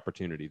had the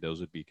opportunity. Those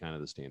would be kind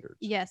of the standards.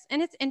 Yes.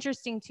 And it's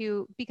interesting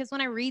too, because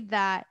when I read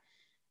that,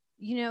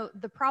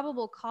 the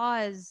probable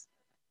cause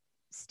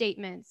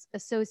statements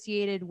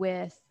associated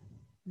with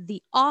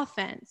the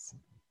offense,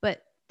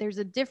 but there's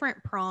a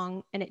different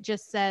prong, and it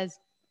just says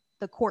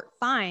the court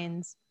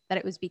finds that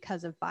it was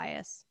because of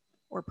bias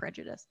or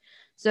prejudice.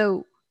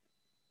 So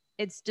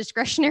it's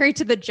discretionary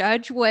to the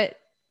judge what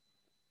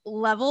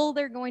level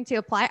they're going to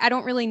apply. I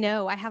don't really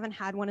know. I haven't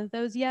had one of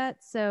those yet.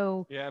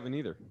 So yeah, I haven't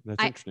either.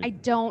 That's interesting. I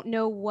don't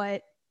know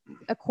what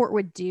a court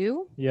would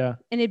do. Yeah.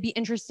 And it'd be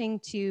interesting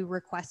to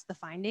request the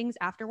findings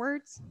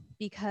afterwards,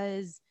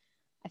 because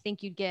I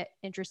think you'd get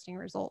interesting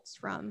results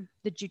from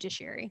the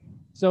judiciary.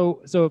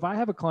 So if I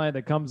have a client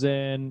that comes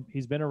in,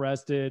 he's been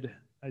arrested,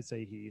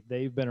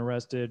 they've been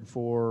arrested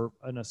for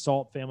an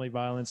assault, family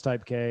violence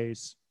type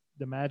case.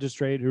 The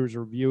magistrate who's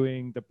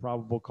reviewing the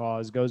probable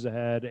cause goes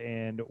ahead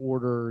and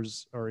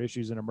orders or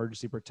issues an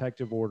emergency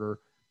protective order.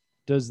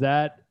 Does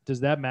that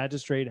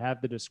magistrate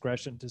have the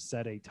discretion to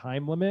set a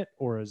time limit,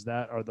 or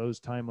are those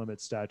time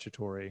limits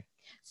statutory?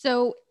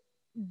 So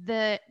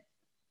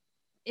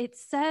it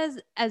says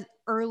as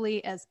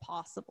early as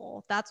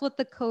possible. That's what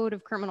the Code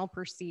of Criminal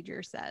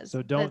Procedure says.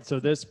 So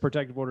this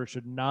protective order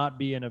should not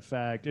be in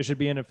effect. It should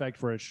be in effect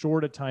for as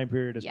short a time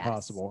period as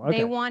possible. Okay.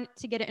 They want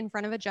to get it in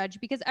front of a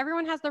judge, because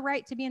everyone has the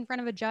right to be in front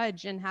of a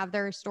judge and have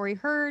their story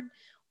heard.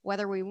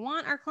 Whether we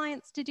want our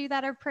clients to do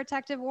that, a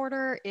protective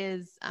order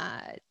is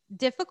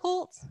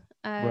difficult.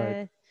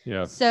 Right.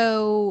 Yeah.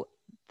 So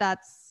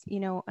that's,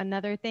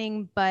 another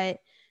thing, but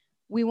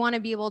we want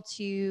to be able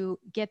to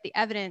get the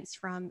evidence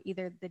from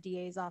either the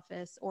DA's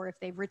office, or if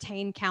they've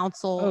retained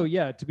counsel. Oh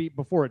yeah, to be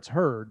before it's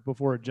heard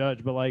before a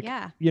judge. But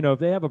if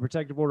they have a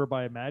protective order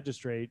by a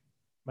magistrate,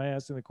 am I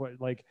asking the question?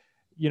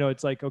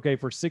 It's like, okay,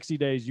 for 60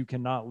 days you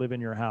cannot live in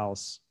your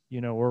house,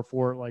 or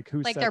for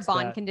who like sets their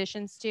bond that?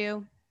 Conditions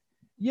too.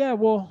 Yeah,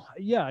 well,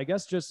 yeah, I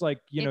guess just It's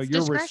you're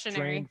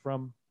discretionary. restrained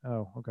from.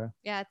 Oh, okay.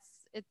 Yeah,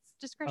 it's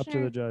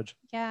discretionary. Up to the judge.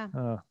 Yeah.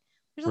 Uh,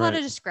 There's a lot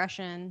of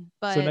discretion,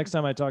 but so next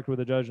time I talk with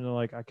a judge and they're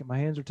like, my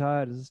hands are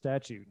tied as a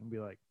statute, and be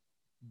like,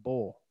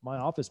 bull. My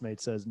office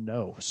mate says,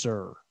 no,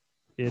 sir,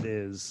 it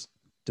is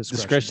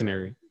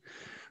discretionary.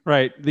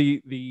 Right.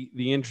 The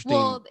interesting.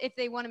 Well, if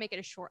they want to make it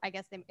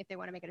if they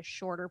want to make it a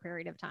shorter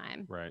period of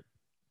time. Right.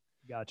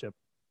 Gotcha.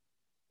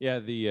 Yeah.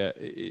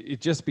 It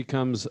just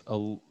becomes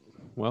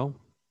well,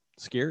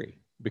 scary.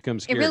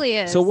 Becomes It scary. really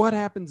is. So what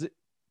happens?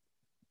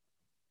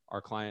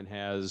 Our client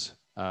has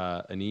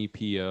an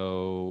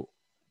EPO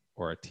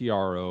or a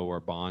TRO or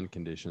bond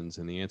conditions,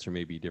 and the answer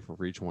may be different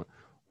for each one.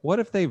 What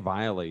if they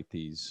violate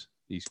these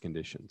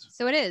conditions?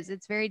 So it is.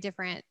 It's very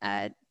different.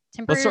 Let's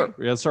Temporary. start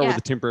with yeah.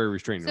 the temporary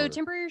restraining So order.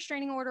 temporary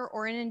restraining order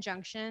or an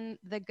injunction,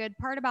 the good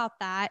part about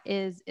that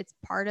is it's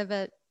part of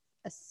a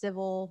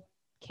civil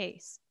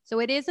case. So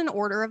it is an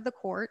order of the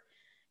court.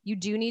 You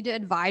do need to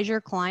advise your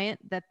client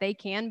that they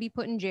can be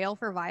put in jail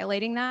for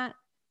violating that.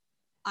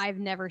 I've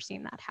never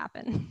seen that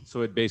happen. So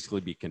it'd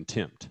basically be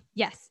contempt.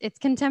 Yes, it's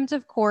contempt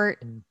of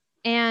court. Mm.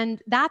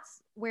 And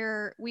that's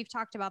where we've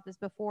talked about this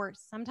before.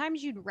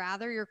 Sometimes you'd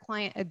rather your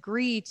client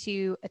agree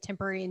to a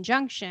temporary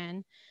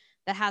injunction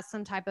that has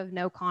some type of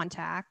no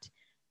contact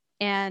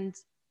and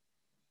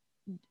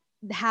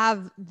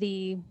have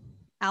the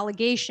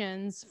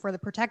allegations for the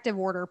protective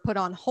order put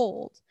on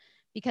hold,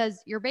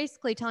 because you're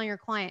basically telling your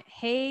client,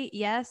 hey,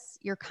 yes,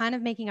 you're kind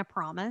of making a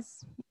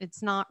promise.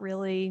 It's not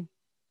really,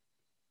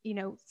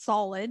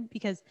 solid,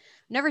 because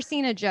I've never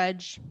seen a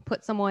judge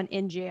put someone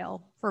in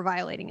jail for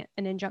violating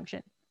an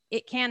injunction.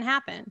 It can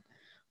happen,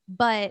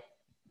 but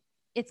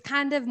it's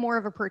kind of more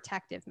of a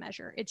protective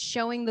measure. It's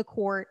showing the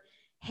court,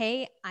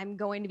 hey, I'm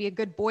going to be a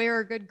good boy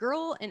or a good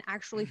girl and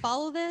actually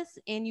follow this.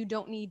 And you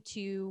don't need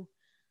to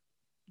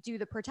do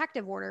the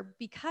protective order,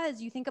 because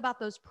you think about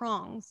those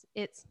prongs.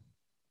 It's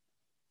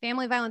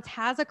family violence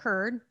has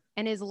occurred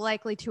and is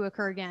likely to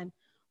occur again.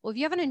 Well, if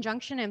you have an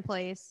injunction in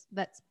place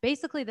that's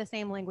basically the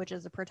same language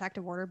as a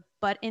protective order,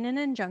 but in an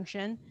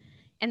injunction,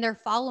 and they're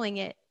following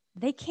it,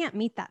 they can't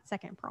meet that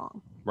second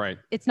prong. Right.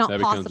 It's not that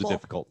possible. becomes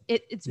difficult.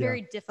 It's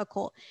very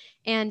difficult.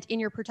 And in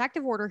your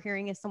protective order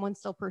hearing, if someone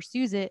still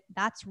pursues it,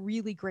 that's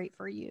really great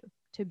for you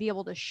to be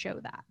able to show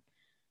that.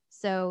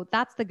 So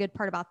that's the good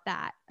part about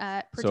that.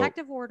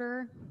 Protective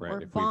order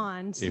or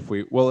bond.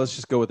 Let's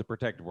just go with the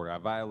protective order. I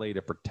violate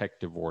a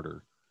protective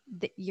order.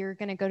 That you're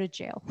going to go to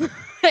jail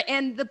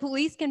and the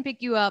police can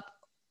pick you up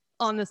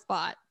on the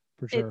spot.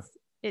 For sure.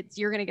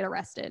 You're going to get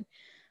arrested.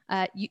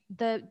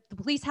 The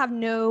police have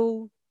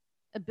no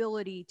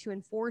ability to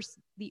enforce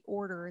the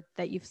order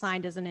that you've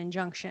signed as an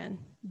injunction.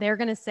 They're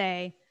going to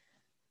say,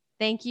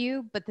 thank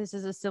you, but this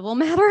is a civil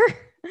matter.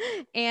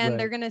 And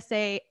they're going to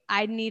say,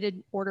 I need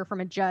an order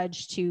from a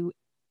judge to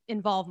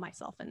involve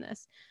myself in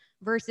this.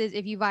 Versus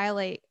if you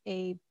violate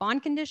a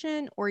bond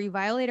condition or you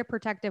violate a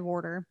protective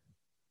order,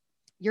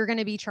 you're going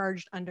to be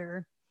charged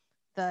under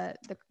the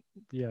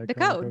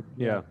code.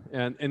 Yeah.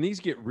 And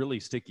these get really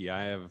sticky.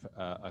 I have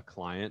a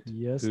client.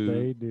 Yes, who,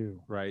 they do.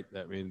 Right.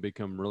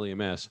 Become really a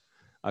mess.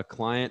 A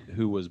client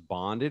who was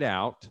bonded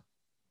out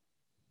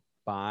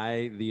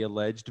by the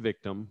alleged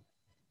victim,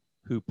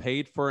 who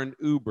paid for an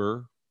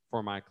Uber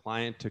for my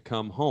client to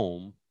come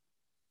home.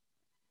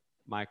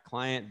 My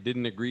client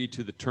didn't agree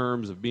to the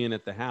terms of being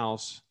at the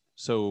house,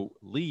 so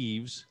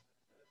leaves.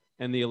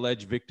 And the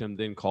alleged victim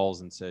then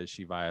calls and says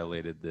she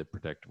violated the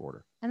protective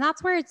order. And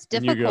that's where it's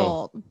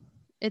difficult.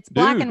 It's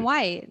black and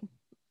white.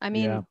 I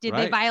mean, did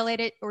they violate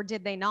it or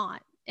did they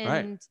not?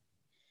 And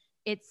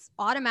it's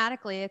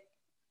automatically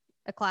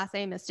a class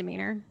A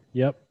misdemeanor.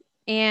 Yep.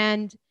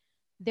 And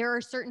there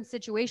are certain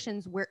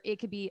situations where it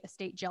could be a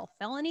state jail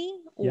felony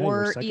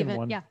or even,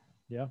 one.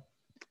 Yeah.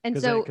 And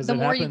Cause so the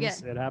more happens, you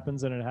get, it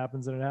happens and it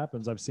happens and it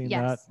happens. I've seen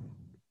that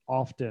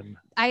often.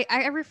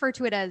 I refer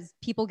to it as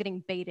people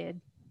getting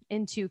baited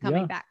into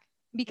coming back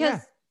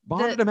because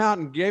bonded them out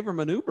and gave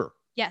them an Uber.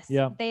 Yes.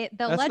 Yeah. The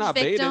alleged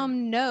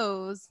victim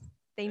knows,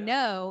 they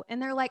know,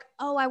 and they're like,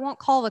 oh, I won't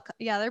call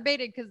they're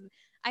baited because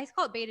I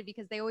call it baited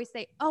because they always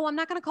say, oh, I'm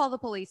not going to call the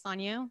police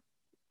on you.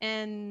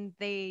 And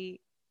they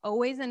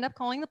always end up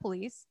calling the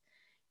police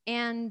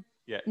and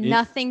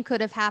nothing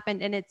could have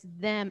happened. And it's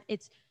them.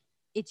 It's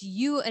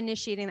you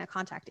initiating that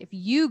contact. If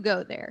you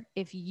go there,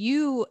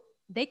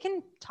 they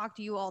can talk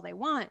to you all they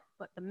want,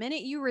 but the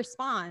minute you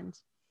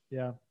respond,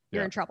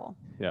 you're in trouble.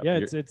 Yeah.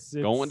 It's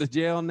going to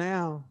jail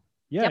now.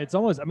 Yeah. It's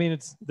almost,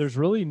 there's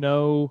really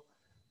no,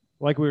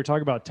 like we were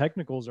talking about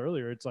technicals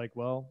earlier. It's like,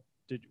 well,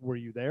 were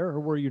you there or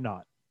were you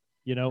not?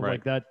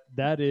 Like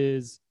that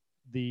is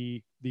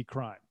the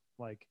crime.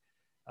 Like,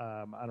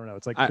 I don't know.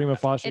 It's like prima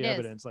facie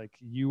evidence. Like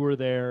you were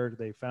there,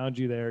 they found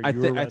you there. I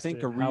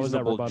think a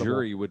reasonable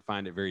jury would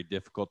find it very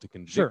difficult to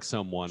convict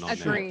someone on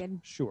Agreed. that.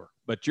 Sure.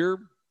 But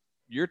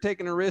you're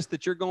taking a risk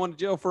that you're going to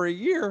jail for a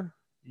year.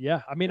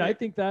 Yeah. I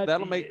think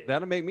that'll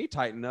make me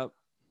tighten up.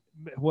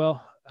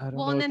 Well, I don't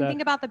know. And then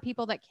think about the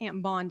people that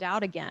can't bond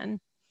out again.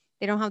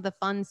 They don't have the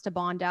funds to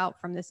bond out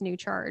from this new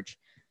charge.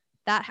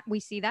 That we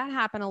see that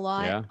happen a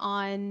lot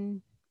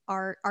on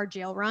our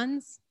jail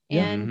runs.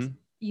 Yeah. And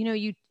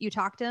you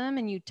talk to them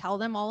and you tell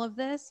them all of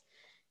this,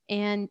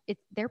 and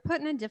they're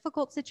put in a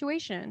difficult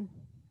situation.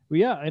 Well,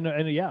 yeah, and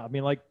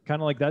like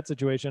kind of like that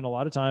situation. A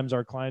lot of times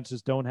our clients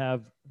just don't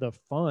have the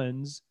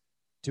funds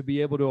to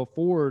be able to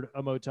afford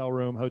a motel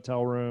room,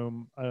 hotel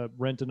room,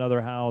 rent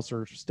another house,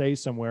 or stay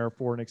somewhere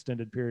for an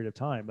extended period of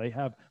time.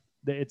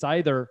 It's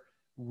either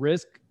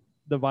risk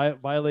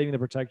violating the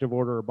protective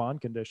order or bond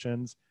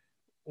conditions,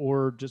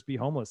 or just be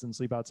homeless and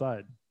sleep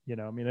outside. You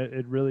know, I mean,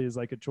 it really is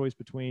like a choice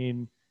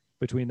between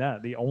that,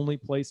 the only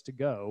place to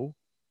go,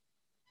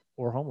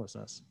 or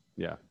homelessness.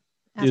 Yeah.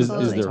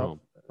 Absolutely. Is their Tough- home.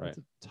 Right.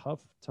 It's a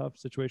tough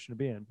situation to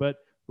be in. But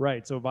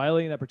right, so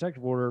violating that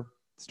protective order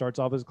starts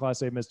off as a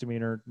Class A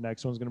misdemeanor.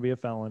 Next one's going to be a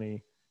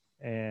felony,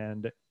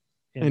 and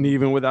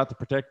even without the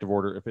protective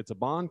order, if it's a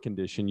bond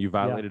condition, you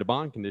violated a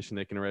bond condition,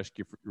 they can arrest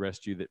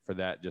you for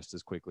that just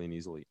as quickly and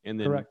easily, and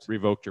then Correct.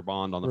 revoke your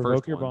bond on the revoke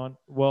first your one bond.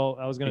 Well,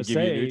 I was going and to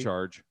give say, you a new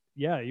charge.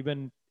 yeah,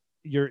 even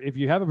if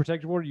you have a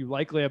protective order, you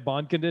likely have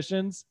bond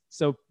conditions.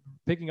 So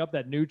picking up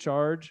that new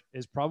charge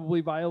is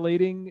probably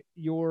violating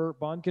your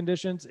bond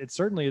conditions. It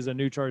certainly is a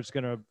new charge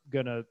going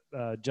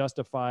to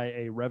justify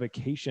a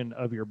revocation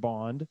of your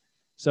bond.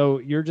 So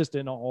you're just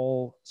in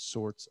all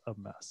sorts of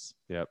mess.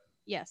 Yep.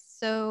 Yes.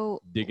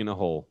 So Digging a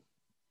hole.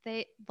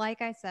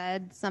 like I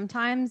said,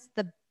 sometimes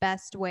the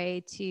best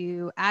way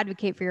to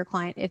advocate for your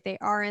client, if they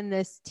are in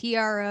this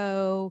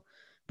TRO,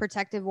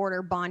 protective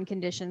order, bond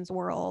conditions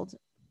world,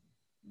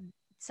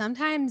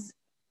 sometimes,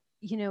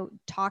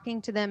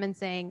 talking to them and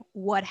saying,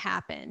 what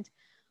happened?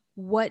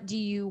 What do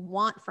you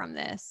want from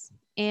this?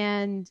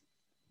 And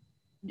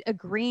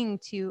agreeing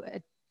to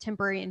a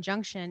temporary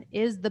injunction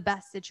is the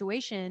best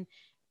situation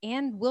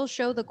and will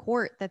show the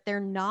court that they're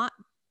not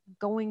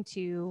going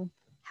to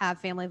have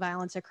family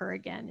violence occur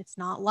again. It's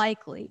not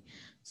likely.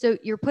 So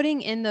you're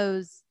putting in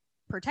those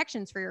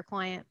protections for your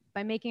client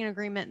by making an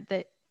agreement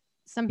that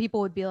some people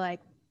would be like,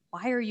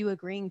 why are you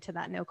agreeing to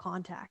that no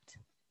contact?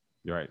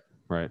 Right.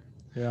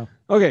 Yeah.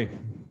 Okay.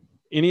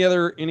 Any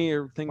other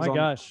things My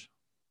gosh.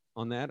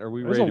 on that? Are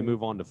we There's ready to a-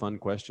 move on to fun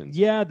questions?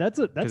 Yeah, that's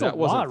a that wasn't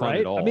lot, fun right?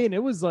 at all. I mean,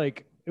 it was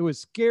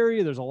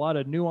scary. There's a lot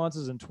of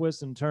nuances and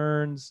twists and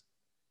turns.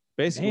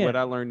 Basically, Man. what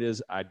I learned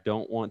is I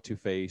don't want to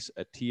face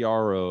a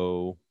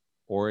TRO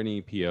or an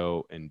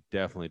EPO, and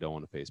definitely don't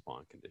want to face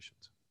bond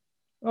conditions.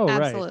 Oh,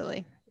 right.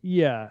 Absolutely.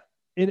 Yeah.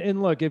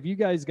 And look, if you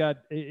guys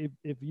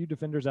if you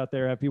defenders out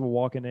there have people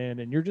walking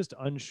in and you're just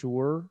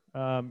unsure,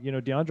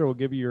 Deandra will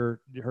give you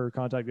her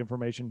contact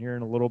information here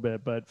in a little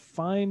bit, but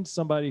find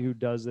somebody who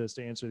does this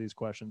to answer these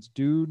questions.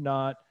 Do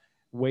not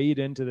wade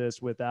into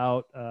this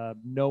without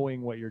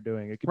knowing what you're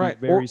doing. It could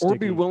be very sticky. Or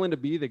be willing to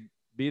be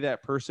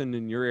that person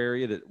in your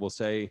area that will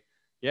say,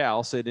 yeah,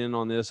 I'll sit in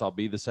on this. I'll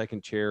be the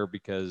second chair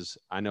because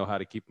I know how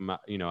to keep them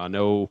out. I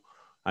know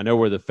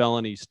where the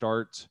felony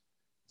starts.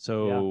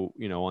 So,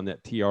 on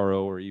that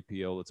TRO or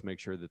EPO, let's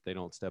make sure that they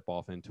don't step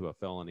off into a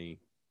felony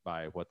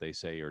by what they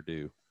say or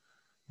do.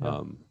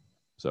 Yeah.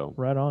 So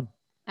Right on.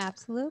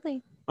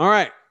 Absolutely. all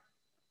right.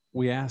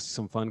 We asked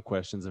some fun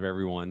questions of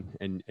everyone,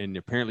 and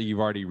apparently you've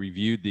already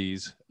reviewed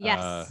these.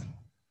 Yes.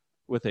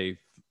 With a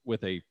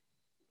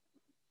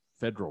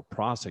federal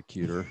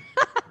prosecutor.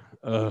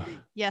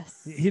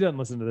 Yes. He doesn't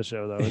listen to the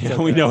show though. It's Yeah,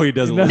 okay. we know he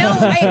doesn't. No, listen to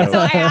the show. So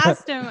I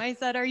asked him, I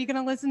said, are you going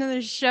to listen to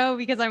the show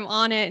because I'm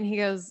on it? And he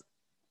goes,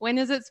 when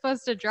is it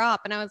supposed to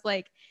drop? And I was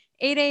like,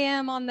 8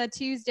 a.m. on the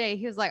Tuesday.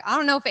 He was like, I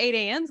don't know if 8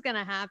 a.m. is going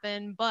to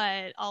happen,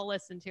 but I'll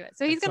listen to it.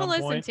 So he's At going to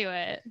some listen point. to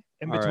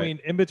it.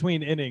 In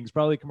between innings,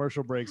 probably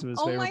commercial breaks of his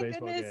Oh favorite my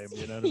baseball goodness.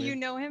 game. You know what I mean? You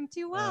know him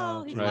too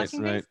well. He's Right,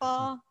 watching right.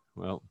 baseball.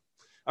 Well,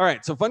 all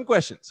right. So fun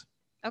questions.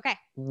 Okay.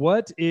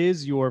 What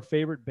is your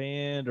favorite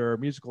band or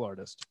musical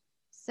artist?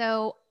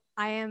 So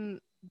I am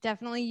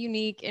definitely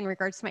unique in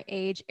regards to my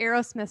age.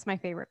 Aerosmith's my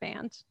favorite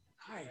band.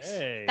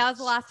 Hey, That was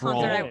the last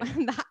concert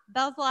Strong.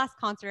 that was the last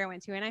concert I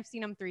went to, and I've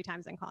seen them 3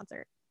 times in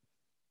concert.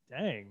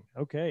 Dang.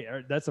 Okay.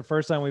 That's the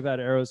first time we've had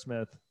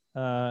Aerosmith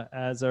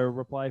as a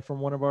reply from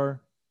one of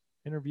our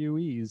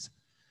interviewees.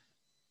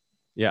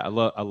 Yeah, I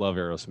love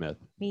Aerosmith.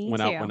 Me when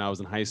too. I was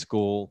in high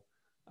school,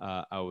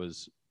 I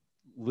was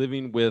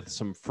living with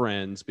some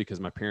friends because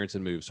my parents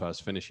had moved, so I was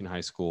finishing high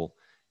school,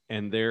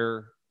 and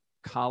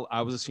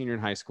I was a senior in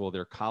high school.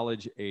 Their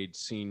college age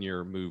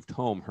senior moved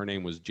home. Her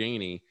name was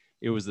Janie.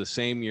 It was the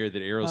same year that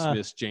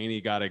Aerosmith's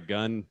Janie Got a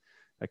Gun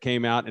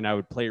came out, and I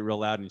would play it real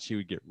loud, and she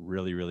would get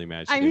really, really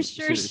mad. I'm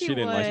sure she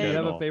didn't like would. Do that you at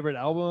have a all. favorite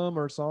album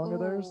or song of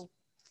theirs? Ooh,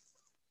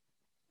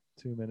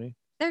 Too many.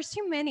 there's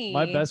too many.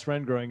 My best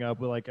friend growing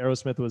up, like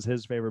Aerosmith was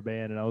his favorite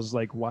band, and I was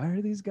like, "Why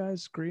are these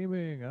guys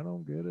screaming? I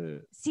don't get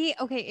it." See,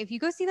 okay, if you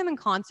go see them in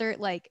concert,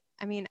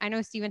 I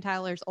know Steven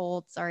Tyler's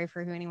old. Sorry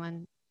for who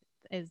anyone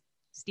is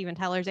Steven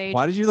Tyler's age.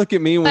 Why did you look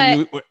at me when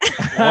you?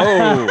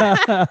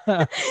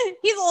 Whoa,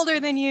 He's older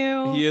than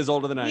you. he is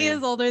older than I He am.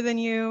 is older than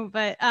you,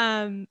 but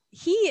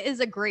he is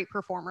a great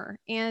performer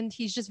and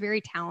he's just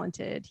very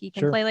talented. He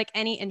can Sure. play like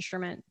any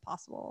instrument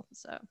possible.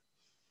 So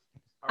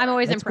I'm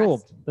always That's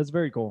impressed. cool. That's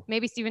very cool.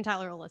 Maybe Steven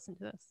Tyler will listen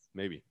to this.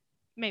 Maybe.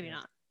 Maybe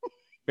not.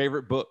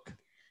 Favorite book?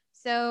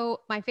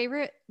 So my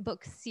favorite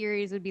book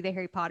series would be the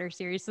Harry Potter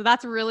series. So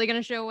that's really going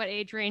to show what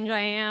age range I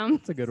am.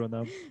 It's a good one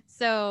though.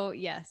 So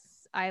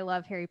yes, I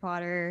love Harry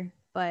Potter,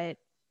 but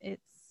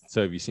it's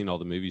So have you seen all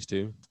the movies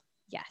too?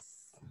 yes.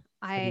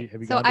 Have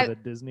you so gone to I the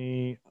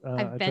Disney?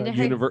 I've been to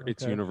attraction? Harry-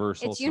 It's Okay.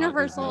 Universal. it's not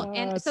universal, Disney.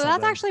 and That's so that's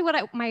something. actually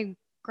what my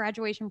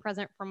graduation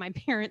present from my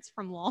parents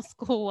from law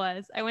school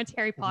was. I went to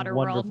Harry Potter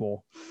World.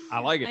 Wonderful. I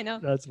like it. I know.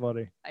 That's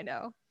funny. I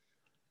know.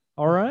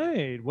 All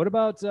right. What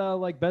about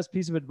like best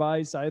piece of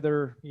advice,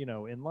 either,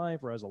 in life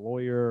or as a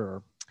lawyer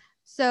or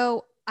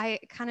So I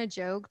kind of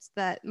joked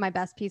that my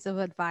best piece of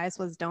advice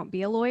was don't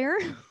be a lawyer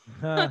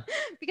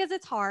because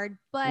it's hard,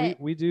 but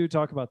we do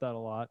talk about that a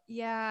lot.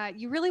 yeah,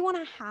 you really want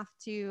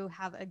to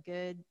have a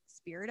good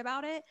spirit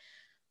about it.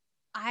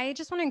 I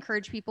just want to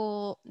encourage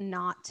people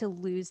not to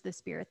lose the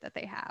spirit that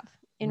they have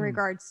in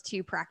regards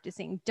to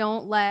practicing.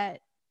 Don't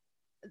let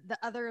the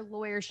other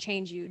lawyers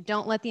change you.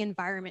 Don't let the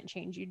environment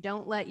change you.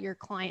 Don't let your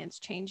clients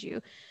change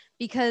you,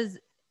 because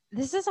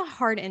this is a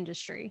hard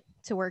industry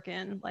to work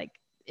in. Like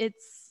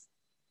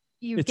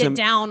you get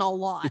down a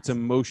lot. It's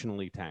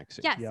emotionally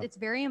taxing. Yes, it's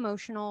very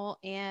emotional,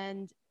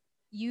 and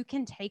you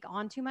can take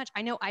on too much.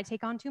 I know I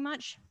take on too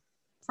much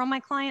from my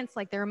clients,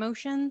 like their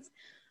emotions,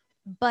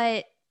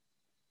 but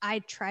I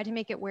try to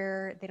make it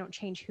where they don't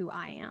change who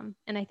I am.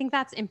 And I think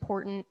that's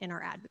important in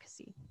our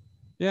advocacy.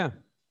 Yeah,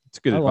 it's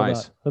good I love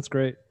advice. that. That's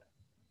great.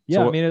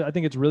 Yeah, I mean, I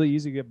think it's really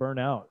easy to get burnt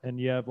out, and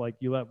you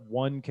let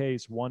one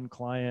case, one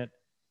client,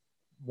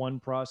 one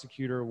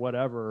prosecutor,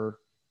 whatever,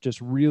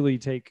 just really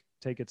take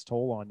its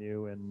toll on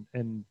you,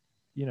 and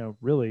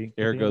really.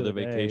 Ergo the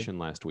vacation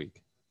last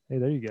week. Hey,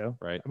 there you go.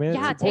 Right. I mean,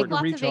 yeah, it's take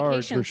important lots to of recharge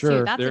vacations for sure.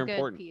 too. That's They're a good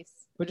important. piece.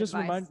 But just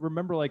advice.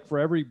 remember, like, for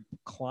every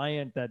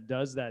client that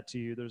does that to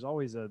you, there's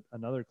always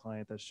another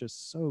client that's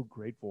just so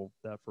grateful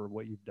for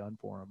what you've done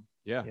for them.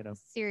 Yeah.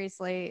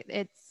 Seriously,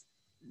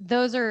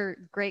 those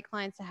are great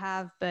clients to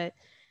have, but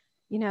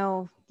you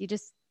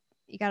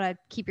gotta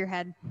keep your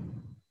head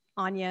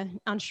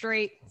on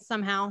straight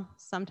somehow,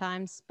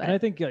 sometimes. But and I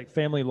think like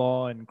family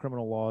law and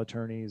criminal law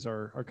attorneys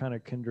are kind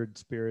of kindred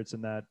spirits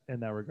in that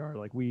regard.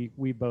 Like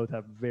we both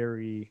have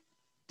very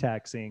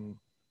taxing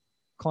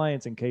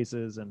clients and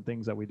cases and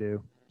things that we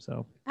do.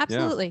 So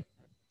absolutely. Yeah.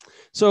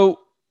 So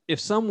if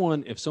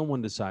someone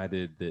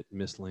decided that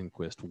Miss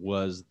Lindquist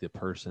was the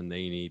person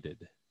they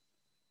needed,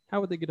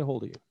 how would they get a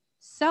hold of you?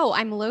 So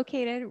I'm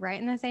located right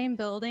in the same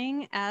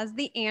building as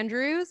the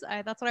Andrews.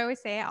 That's what I always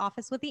say,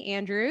 office with the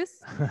Andrews.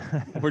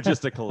 We're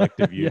just a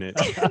collective unit.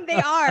 They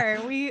are.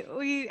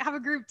 We have a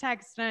group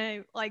text,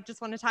 and I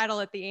just want to title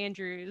it the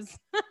Andrews.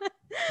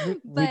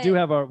 we do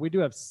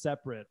have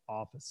separate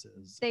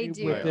offices. They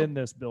do. Within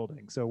this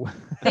building. So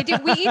they do.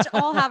 We each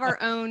all have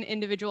our own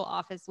individual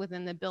office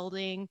within the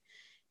building.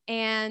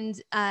 And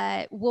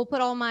we'll put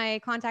all my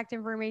contact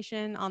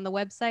information on the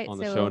website. On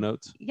the show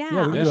notes. Yeah, we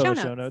on do the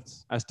show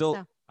notes. I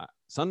still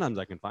sometimes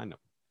I can find them.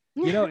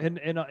 We're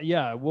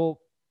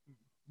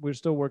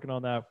still working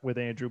on that with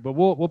Andrew, but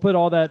we'll put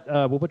all that.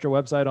 We'll put your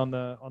website on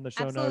the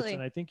show Absolutely. notes,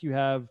 and I think you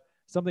have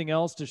something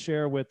else to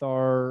share with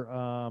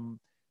our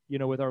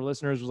with our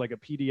listeners, was like a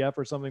PDF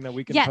or something that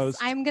we can post.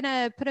 Yes, I'm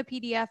gonna put a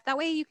PDF. That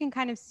way you can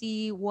kind of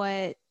see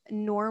what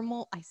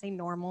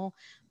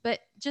but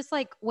just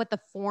like what the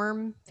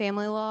form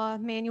family law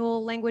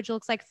manual language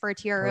looks like for a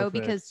TRO. Perfect.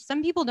 Because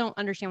some people don't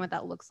understand what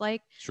that looks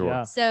like. Sure.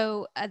 Yeah.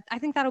 So I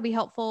think that'll be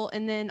helpful.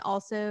 And then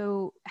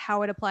also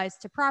how it applies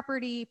to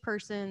property,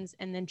 persons,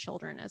 and then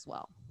children as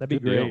well. That'd be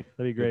Good deal. great.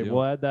 That'd be great. deal.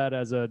 We'll add that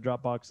as a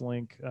Dropbox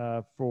link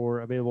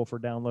available for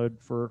download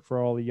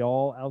for all of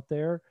y'all out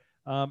there.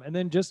 And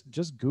then just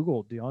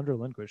Google Deandra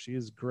Lindquist. She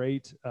is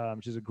great.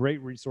 She's a great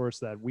resource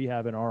that we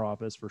have in our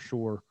office for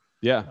sure.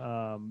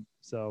 Yeah.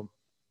 So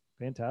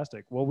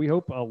fantastic. Well, we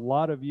hope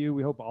all of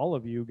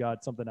you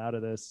got something out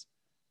of this.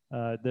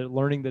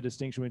 Learning the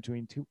distinction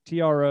between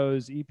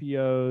TROs,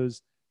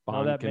 EPOs, Bond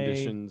how that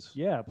conditions.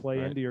 play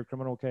into your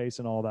criminal case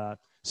and all that.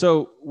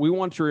 So we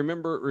want to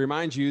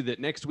remind you that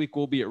next week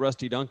we'll be at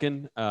Rusty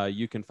Duncan.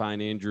 You can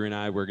find Andrew and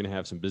I. We're going to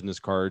have some business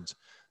cards.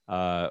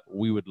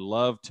 We would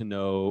love to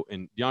know,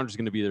 and Deandra's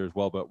going to be there as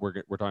well, but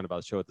we're talking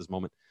about the show at this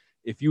moment.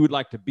 If you would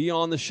like to be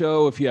on the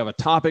show, if you have a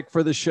topic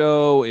for the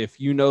show,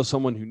 if you know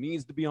someone who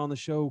needs to be on the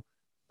show,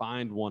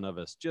 find one of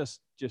us.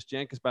 Just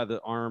yank us by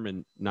the arm,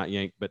 and not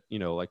yank, but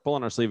pull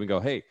on our sleeve and go,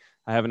 hey,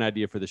 I have an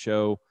idea for the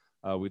show.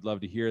 We'd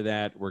love to hear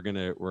that.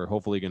 We're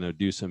hopefully going to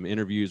do some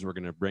interviews. We're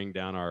going to bring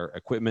down our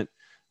equipment.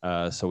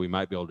 So we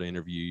might be able to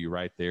interview you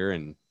right there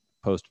and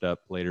post it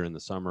up later in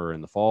the summer or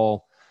in the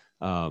fall.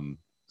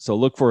 So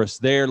look for us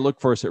there.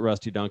 Look for us at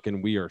Rusty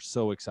Duncan. We are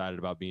so excited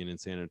about being in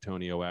San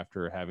Antonio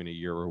after having a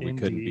year where we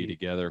couldn't be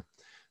together.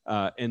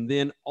 And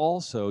then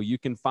also you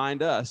can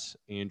find us,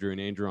 Andrew and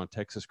Andrew, on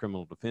Texas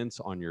Criminal Defense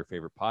on your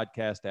favorite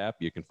podcast app.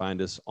 You can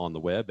find us on the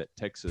web at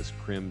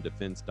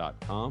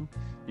texascrimdefense.com.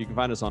 You can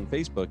find us on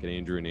Facebook at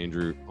Andrew and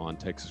Andrew on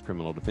Texas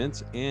Criminal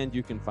Defense. And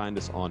you can find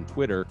us on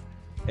Twitter.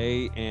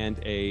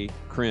 A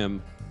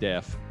Crim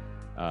Def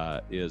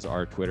is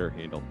our Twitter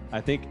handle.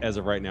 I think as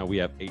of right now, we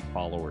have 8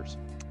 followers.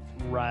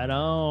 Right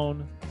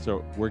on.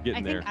 So we're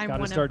getting there. I'm Got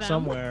to one start of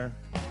them. somewhere.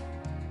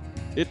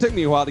 It took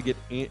me a while to get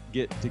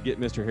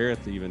Mr. Harris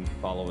to even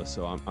follow us.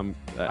 So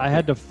I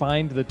had to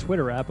find the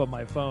Twitter app on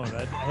my phone.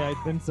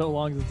 It's been so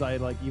long since I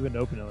even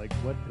opened it. Like,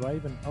 what do I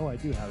even? Oh, I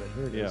do have it.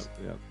 Here it is.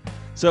 Yeah.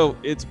 So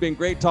it's been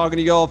great talking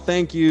to y'all.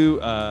 Thank you,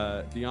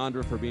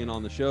 Deandra, for being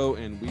on the show,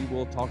 and we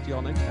will talk to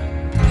y'all next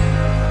time.